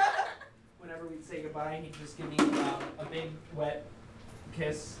 Whenever we'd say goodbye, he'd just give me a big wet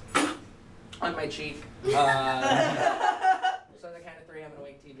kiss on my cheek. So on the count of 3, I'm gonna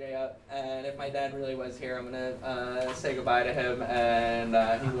wake TJ up, and if my dad really was here, I'm gonna say goodbye to him, and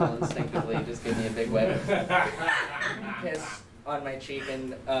he will instinctively just give me a big wet kiss on my cheek,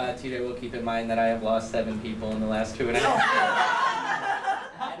 and TJ will keep in mind that I have lost 7 people in the last 2.5 years.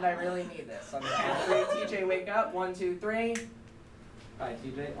 And I really need this. On the count of 3, TJ, wake up. 1, 2, 3. Hi,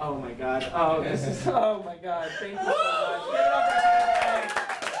 TJ. Oh my God. Oh, this is. Oh my God. Thank you so much. Give it up for TJ.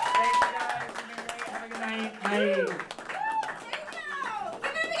 Thank you guys. You've been great. Have a good night. Bye.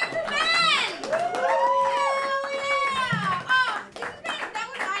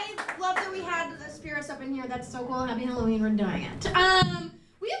 Up in here. That's so cool. Happy Halloween. We're doing it.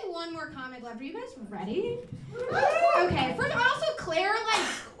 We have one more comic left. Are you guys ready? Okay. First, also Claire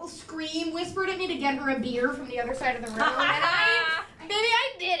whispered at me to get her a beer from the other side of the room, and I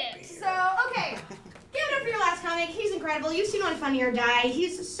did it. So okay, give it up for your last comic. He's incredible. You've seen him on Funny or Die.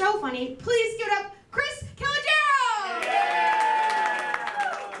 He's so funny. Please give it up, Chris Calogero.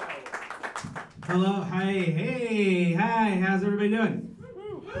 Hello. Hi. Hey. Hi. How's everybody doing?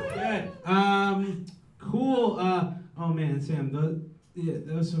 Good. Cool. Oh man, Sam,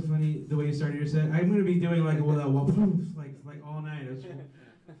 that was so funny the way you started your set. I'm gonna be doing like all night. It was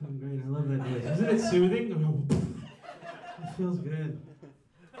so great. I love that noise. Isn't it soothing? It feels good.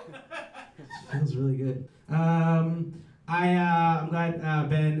 It feels really good. I'm glad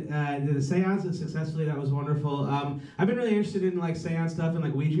Ben did a seance successfully. That was wonderful. I've been really interested in like seance stuff and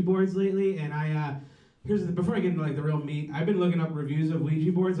like Ouija boards lately, and before I get into like the real meat, I've been looking up reviews of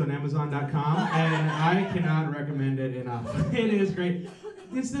Ouija boards on Amazon.com, and I cannot recommend it enough. It is great.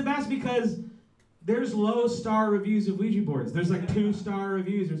 It's the best because there's low-star reviews of Ouija boards. There's like 2-star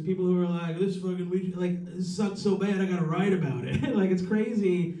reviews. There's people who are like, this fucking Ouija, like, this sucks so bad I gotta write about it. Like, it's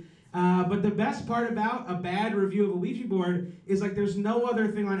crazy. But the best part about a bad review of a Ouija board is like there's no other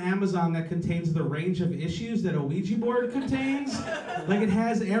thing on Amazon that contains the range of issues that a Ouija board contains. Like it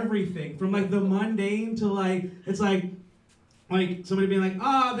has everything from like the mundane to like, it's like somebody being like,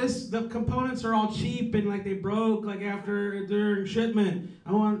 the components are all cheap and like they broke like during shipment.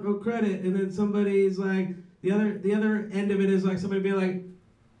 I want no credit. And then somebody's like, the other end of it is like somebody being like,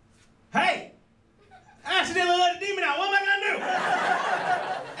 hey, I accidentally let a demon out. What am I gonna do?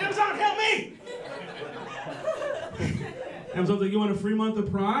 Amazon, help me! Amazon's like, you want a free month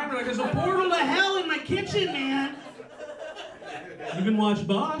of Prime? Like, there's a portal to hell in my kitchen, man. You can watch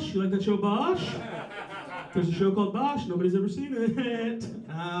Bosch. You like that show Bosch? There's a show called Bosch. Nobody's ever seen it.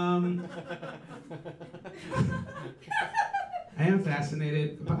 I am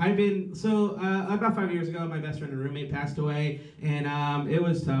fascinated. About 5 years ago, my best friend and roommate passed away, and it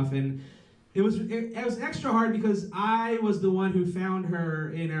was tough. And it was extra hard because I was the one who found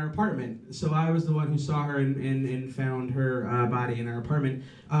her in our apartment. So I was the one who saw her and found her body in our apartment,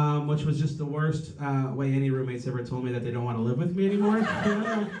 which was just the worst way any roommates ever told me that they don't want to live with me anymore.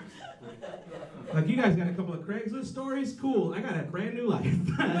 Like, you guys got a couple of Craigslist stories? Cool, I got a brand new life.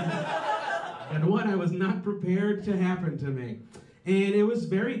 And one I was not prepared to happen to me. And it was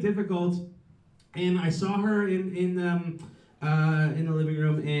very difficult. And I saw her in the living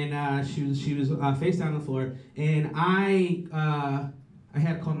room, and she was face down on the floor, and I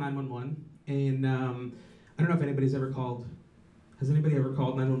had to call 911, and I don't know if anybody's ever called. Has anybody ever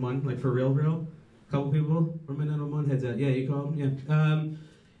called 911, like for real? A couple people? Where my 911 heads at? Yeah, you called? Yeah.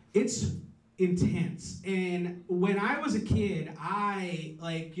 It's intense, and when I was a kid,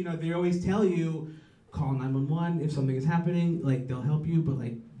 they always tell you, call 911 if something is happening, like they'll help you, but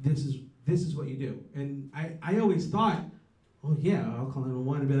like this is what you do, and I always thought, oh yeah, I'll call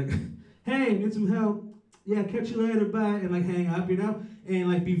 911 and be like, hey, need some help. Yeah, catch you later, bye, and like hang up, and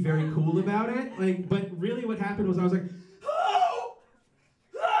like be very cool about it. Like, but really what happened was I was like, oh!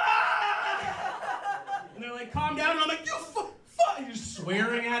 Ah! And they're like, calm down, and I'm like, you fuck, you're just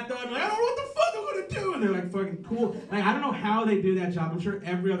swearing at them. Like, I don't know what the fuck I'm gonna do. And they're like fucking cool. Like, I don't know how they do that job. I'm sure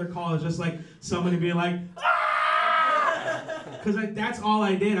every other call is just like somebody being like, ah! Because like that's all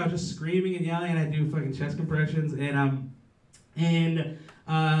I did. I was just screaming and yelling, and I do fucking chest compressions, and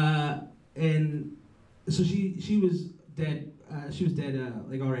so she was dead. She was dead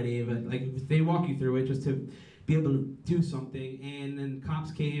like already, but like they walk you through it just to be able to do something. And then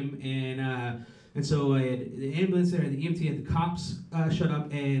cops came, and so I had the ambulance there, the EMT, and the cops showed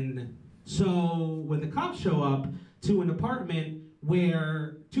up. And so when the cops show up to an apartment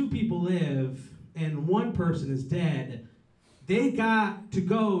where 2 people live and 1 person is dead, they got to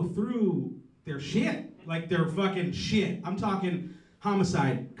go through their shit. Like their fucking shit. I'm talking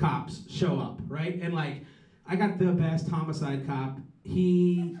homicide cops show up, right? And like, I got the best homicide cop.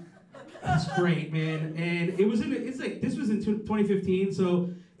 He's great, man. And this was in 2015, so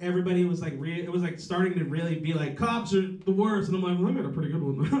everybody was like, it was like starting to really be like, cops are the worst. And I'm like, well, I got a pretty good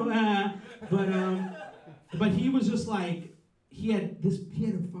one. But he was just like, he had a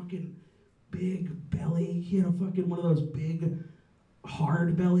fucking big belly. He had a fucking one of those big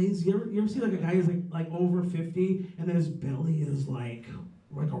hard bellies. You ever see like a guy who's like over 50 and then his belly is like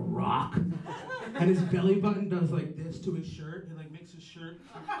a rock, and his belly button does like this to his shirt. It like makes his shirt,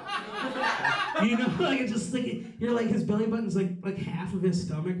 you know, like it's just like you're like his belly button's like half of his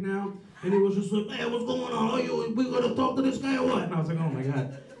stomach now, and it was just like, hey, what's going on? We gotta talk to this guy or what? And I was like, oh my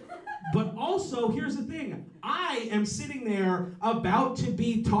god. But also, here's the thing. I am sitting there about to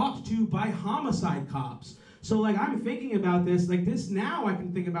be talked to by homicide cops. So like I'm thinking about this, like this now I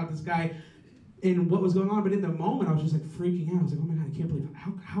can think about this guy and what was going on, but in the moment I was just like freaking out. I was like, oh my god, I can't believe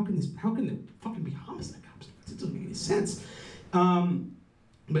how can there fucking be homicide cops? It doesn't make any sense.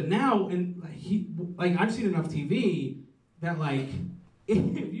 But now, and like I've seen enough TV that like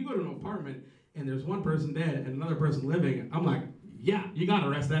if you go to an apartment and there's one person dead and another person living, I'm like, yeah, you gotta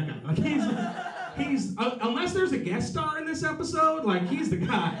arrest that guy. Like he's unless there's a guest star in this episode, like he's the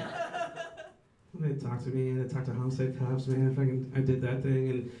guy. They talked to me, they talked to homicide cops, man. I did that thing,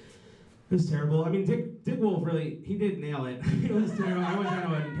 and it was terrible. I mean, Dick Wolf really, he did nail it. It was terrible. I went down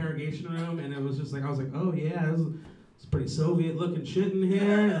to an interrogation room, and it was just like, I was like, oh yeah, it's pretty Soviet-looking shit in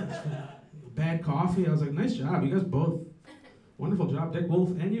here. Bad coffee. I was like, nice job, you guys both. Wonderful job, Dick Wolf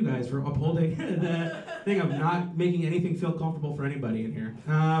and you guys, for upholding the thing of not making anything feel comfortable for anybody in here.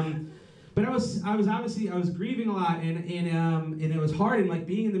 But I was grieving a lot, and it was hard, and like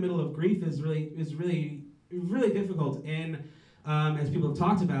being in the middle of grief is really difficult, and as people have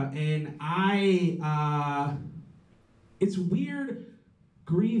talked about, and it's weird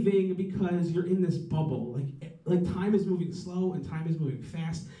grieving because you're in this bubble, like time is moving slow and time is moving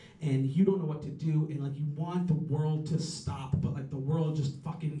fast, and you don't know what to do, and like you want the world to stop, but like the world just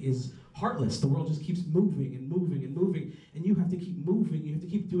fucking is heartless. The world just keeps moving and moving and moving, and you have to keep moving. You have to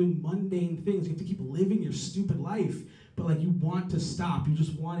keep doing mundane things. You have to keep living your stupid life, but like you want to stop. You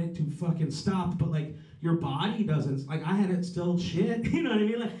just want it to fucking stop, but like your body doesn't. Like I had it still shit, you know what I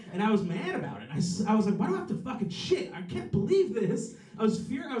mean? Like, and I was mad about it. I was like, why do I have to fucking shit? I can't believe this. I was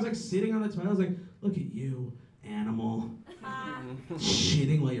like sitting on the toilet. I was like, look at you, animal.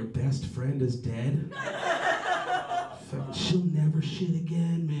 Shitting while your best friend is dead. She'll never shit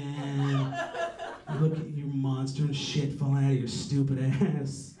again, man. Look at your monster and shit falling out of your stupid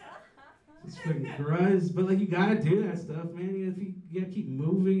ass. It's fucking gross, but like you gotta do that stuff, man. You gotta keep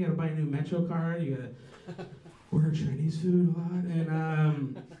moving. You gotta buy a new Metro card. You gotta order Chinese food a lot,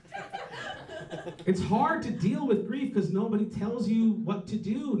 and it's hard to deal with grief because nobody tells you what to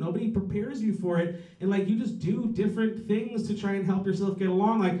do. Nobody prepares you for it, and like you just do different things to try and help yourself get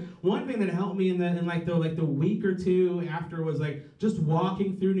along. Like one thing that helped me in the week or two after was like just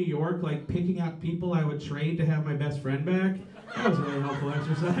walking through New York, like picking out people I would trade to have my best friend back. That was a really helpful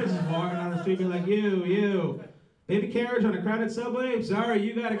exercise. Just walking down the street, being like, you. Baby carriage on a crowded subway? Sorry,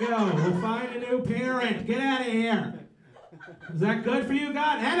 you gotta go. We'll find a new parent. Get out of here. Is that good for you,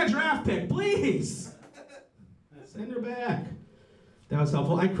 God? And a draft pick, please. Send her back. That was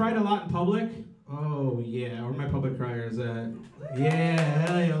helpful. I cried a lot in public. Oh, yeah. Where my public criers at? Yeah,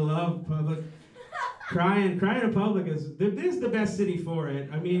 hell yeah, love public. Crying in public is the best city for it.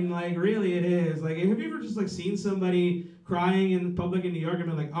 I mean, like, really it is. Like, have you ever just, like, seen somebody crying in public in New York and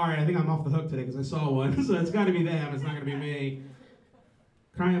been like, all right, I think I'm off the hook today because I saw one, so it's got to be them. It's not going to be me.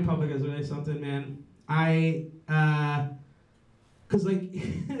 Crying in public is really something, man. Because, like,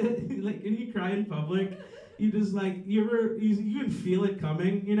 like, when you cry in public, you just, like, you can feel it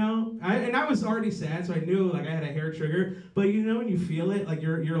coming, you know? I was already sad, so I knew, like, I had a hair trigger. But, you know, when you feel it, like,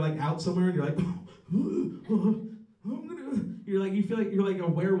 you're like, out somewhere, and you're like, you feel like you're like a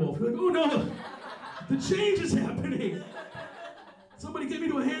werewolf. You're like, oh, no, the change is happening. Somebody get me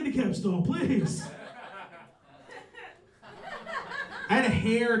to a handicap stall, please. I had a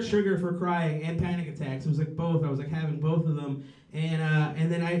hair trigger for crying and panic attacks. It was like both. I was like having both of them.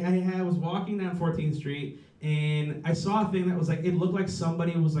 And then I was walking down 14th Street and I saw a thing that was like, it looked like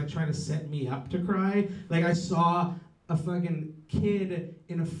somebody was like trying to set me up to cry. Like I saw a fucking kid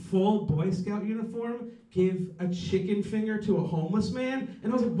in a full Boy Scout uniform give a chicken finger to a homeless man.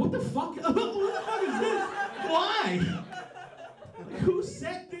 And I was like, what the fuck? What the fuck is this? Why? Like, who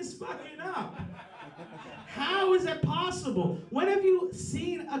set this fucking up? How is that possible? When have you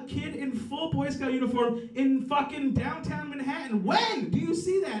seen a kid in full Boy Scout uniform in fucking downtown Manhattan? When do you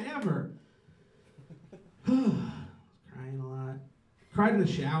see that ever? Crying a lot. Cried in the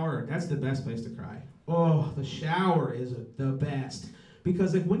shower. That's the best place to cry. Oh, the shower is the best.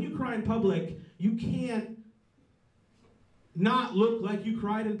 Because like when you cry in public, you can't not look like you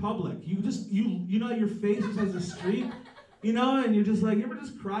cried in public. You know your face just has a streak. You know, and you're just like, you ever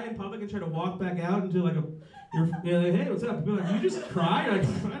just cry in public and try to walk back out into like you're like, hey, what's up? People are like, you just cry? You're like,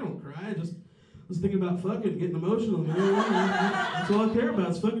 I don't cry, I just was thinking about fucking, getting emotional. That's all I care about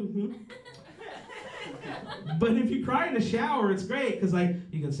is fucking. But if you cry in the shower, it's great, because like,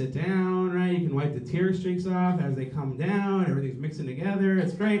 you can sit down, right? You can wipe the tear streaks off as they come down, everything's mixing together,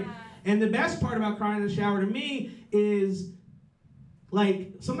 it's great. And the best part about crying in the shower to me is,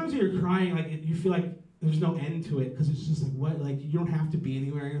 like, sometimes when you're crying, like, you feel like there's no end to it, because it's just like, what, like, you don't have to be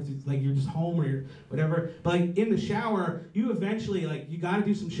anywhere, you have to, like, you're just home or you're whatever. But like, in the shower, you eventually, like, you gotta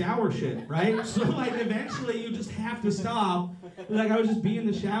do some shower shit, right? So like, eventually you just have to stop. Like, I would just be in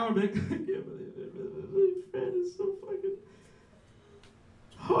the shower, but like, I can't believe it, my friend is so fucking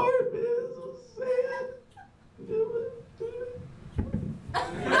hard, man, it's so sad.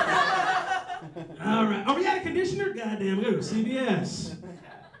 All right, oh, we got a conditioner? Goddamn, go to CVS.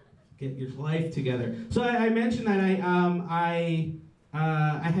 Get your life together. So I mentioned that I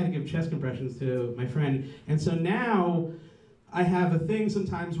had to give chest compressions to my friend, and so now I have a thing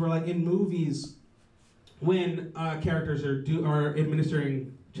sometimes where, like, in movies, when characters are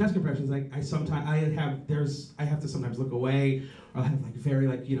administering chest compressions, like, I have to sometimes look away, or I'll have, like, very,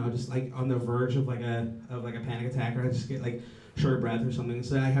 like, you know, just like on the verge of like a panic attack, or I just get like short of breath or something.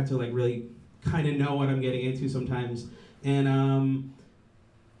 So I have to, like, really kind of know what I'm getting into sometimes, and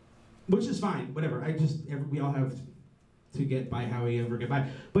which is fine, whatever. We all have to get by how we ever get by.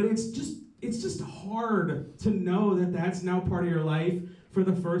 But it's just hard to know that that's now part of your life for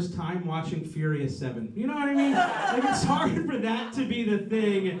the first time watching Furious 7. You know what I mean? Like, it's hard for that to be the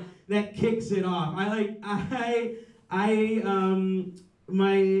thing that kicks it off. My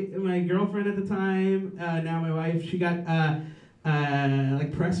girlfriend at the time, now my wife, she got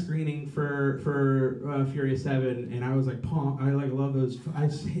like press screening for Furious 7, and I was like, I like love those. I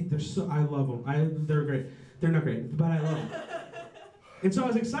love them. They're great. They're not great, but I love them. And so I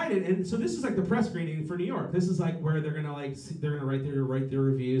was excited, and so this is like the press screening for New York. This is like where they're gonna write their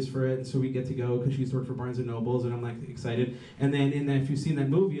reviews for it, and so we get to go because she used to work for Barnes and Nobles, and I'm like excited. And then if you've seen that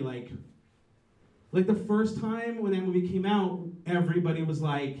movie, like the first time when that movie came out, everybody was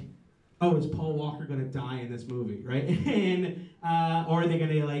like, oh, is Paul Walker gonna die in this movie, right? And or are they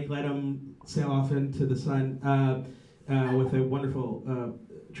gonna like let him sail off into the sun with a wonderful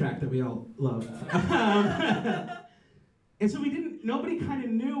track that we all love. And so nobody kind of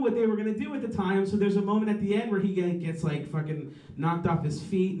knew what they were gonna do at the time. So there's a moment at the end where he gets like fucking knocked off his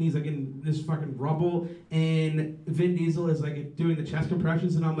feet, and he's like in this fucking rubble, and Vin Diesel is like doing the chest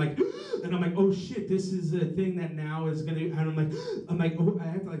compressions, and I'm like, oh shit, this is a thing that now is gonna, and I'm like, oh, I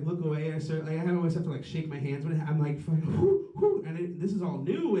have to like look away, and I always have to like shake my hands when I'm like, fucking, and this is all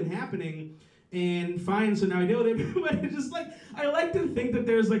new and happening. And fine, so now I deal with it, but it's just like, I like to think that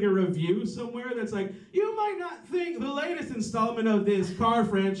there's like a review somewhere that's like, you might not think the latest installment of this car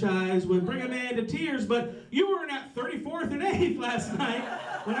franchise would bring a man to tears, but you were at 34th and 8th last night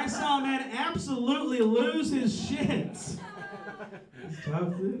when I saw a man absolutely lose his shit. It's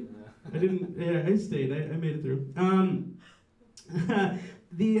tough, dude. I stayed, I made it through.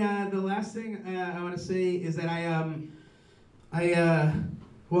 The last thing I want to say is that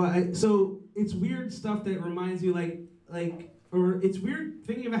so it's weird stuff that reminds you or it's weird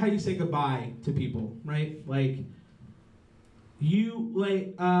thinking about how you say goodbye to people, right? Like,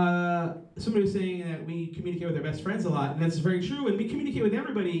 somebody was saying that we communicate with our best friends a lot, and that's very true, and we communicate with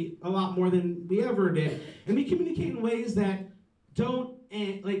everybody a lot more than we ever did. And we communicate in ways that don't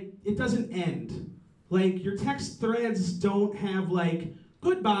end, like, it doesn't end. Like, your text threads don't have, like,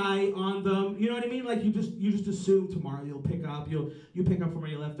 goodbye on them, you know what I mean? Like, you just assume tomorrow you'll pick up, you pick up from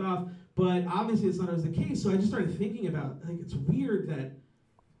where you left off, but obviously it's not always the case. So I just started thinking about, like, it's weird that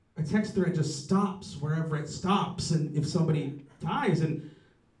a text thread just stops wherever it stops, and if somebody dies, and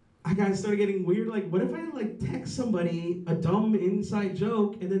I started getting weird, like, what if I like text somebody a dumb inside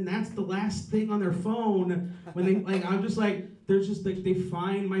joke, and then that's the last thing on their phone when they, like, I'm just like, there's just like, they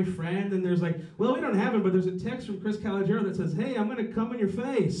find my friend, and there's like, well, we don't have it, but there's a text from Chris Calogero that says, hey, I'm gonna come in your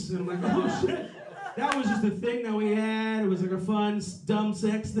face, and I'm like, oh shit, that was just a thing that we had, it was like a fun, dumb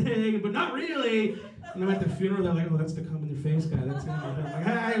sex thing, but not really. And I'm at the funeral, they're like, oh, that's the come in your face guy, that's him. I'm like,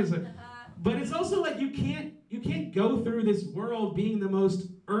 I was like, but it's also like, you can't go through this world being the most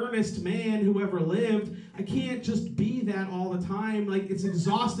earnest man who ever lived. I can't just be that all the time. Like, it's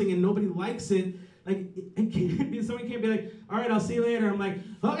exhausting and nobody likes it. Like, somebody can't be like, all right, I'll see you later. I'm like,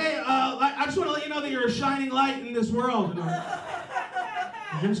 okay, I just want to let you know that you're a shining light in this world.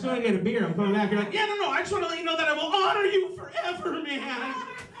 I'm just going to get a beer. I'm coming back. You're like, yeah, no, I just want to let you know that I will honor you forever, man.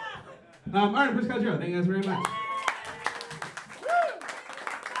 All right, Chris Calogero, thank you guys very much.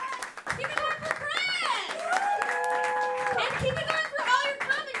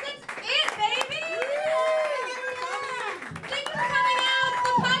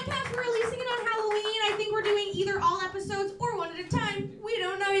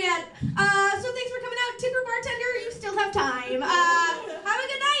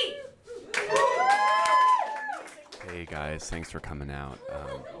 Hey guys, thanks for coming out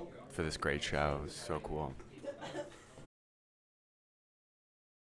for this great show. It was so cool.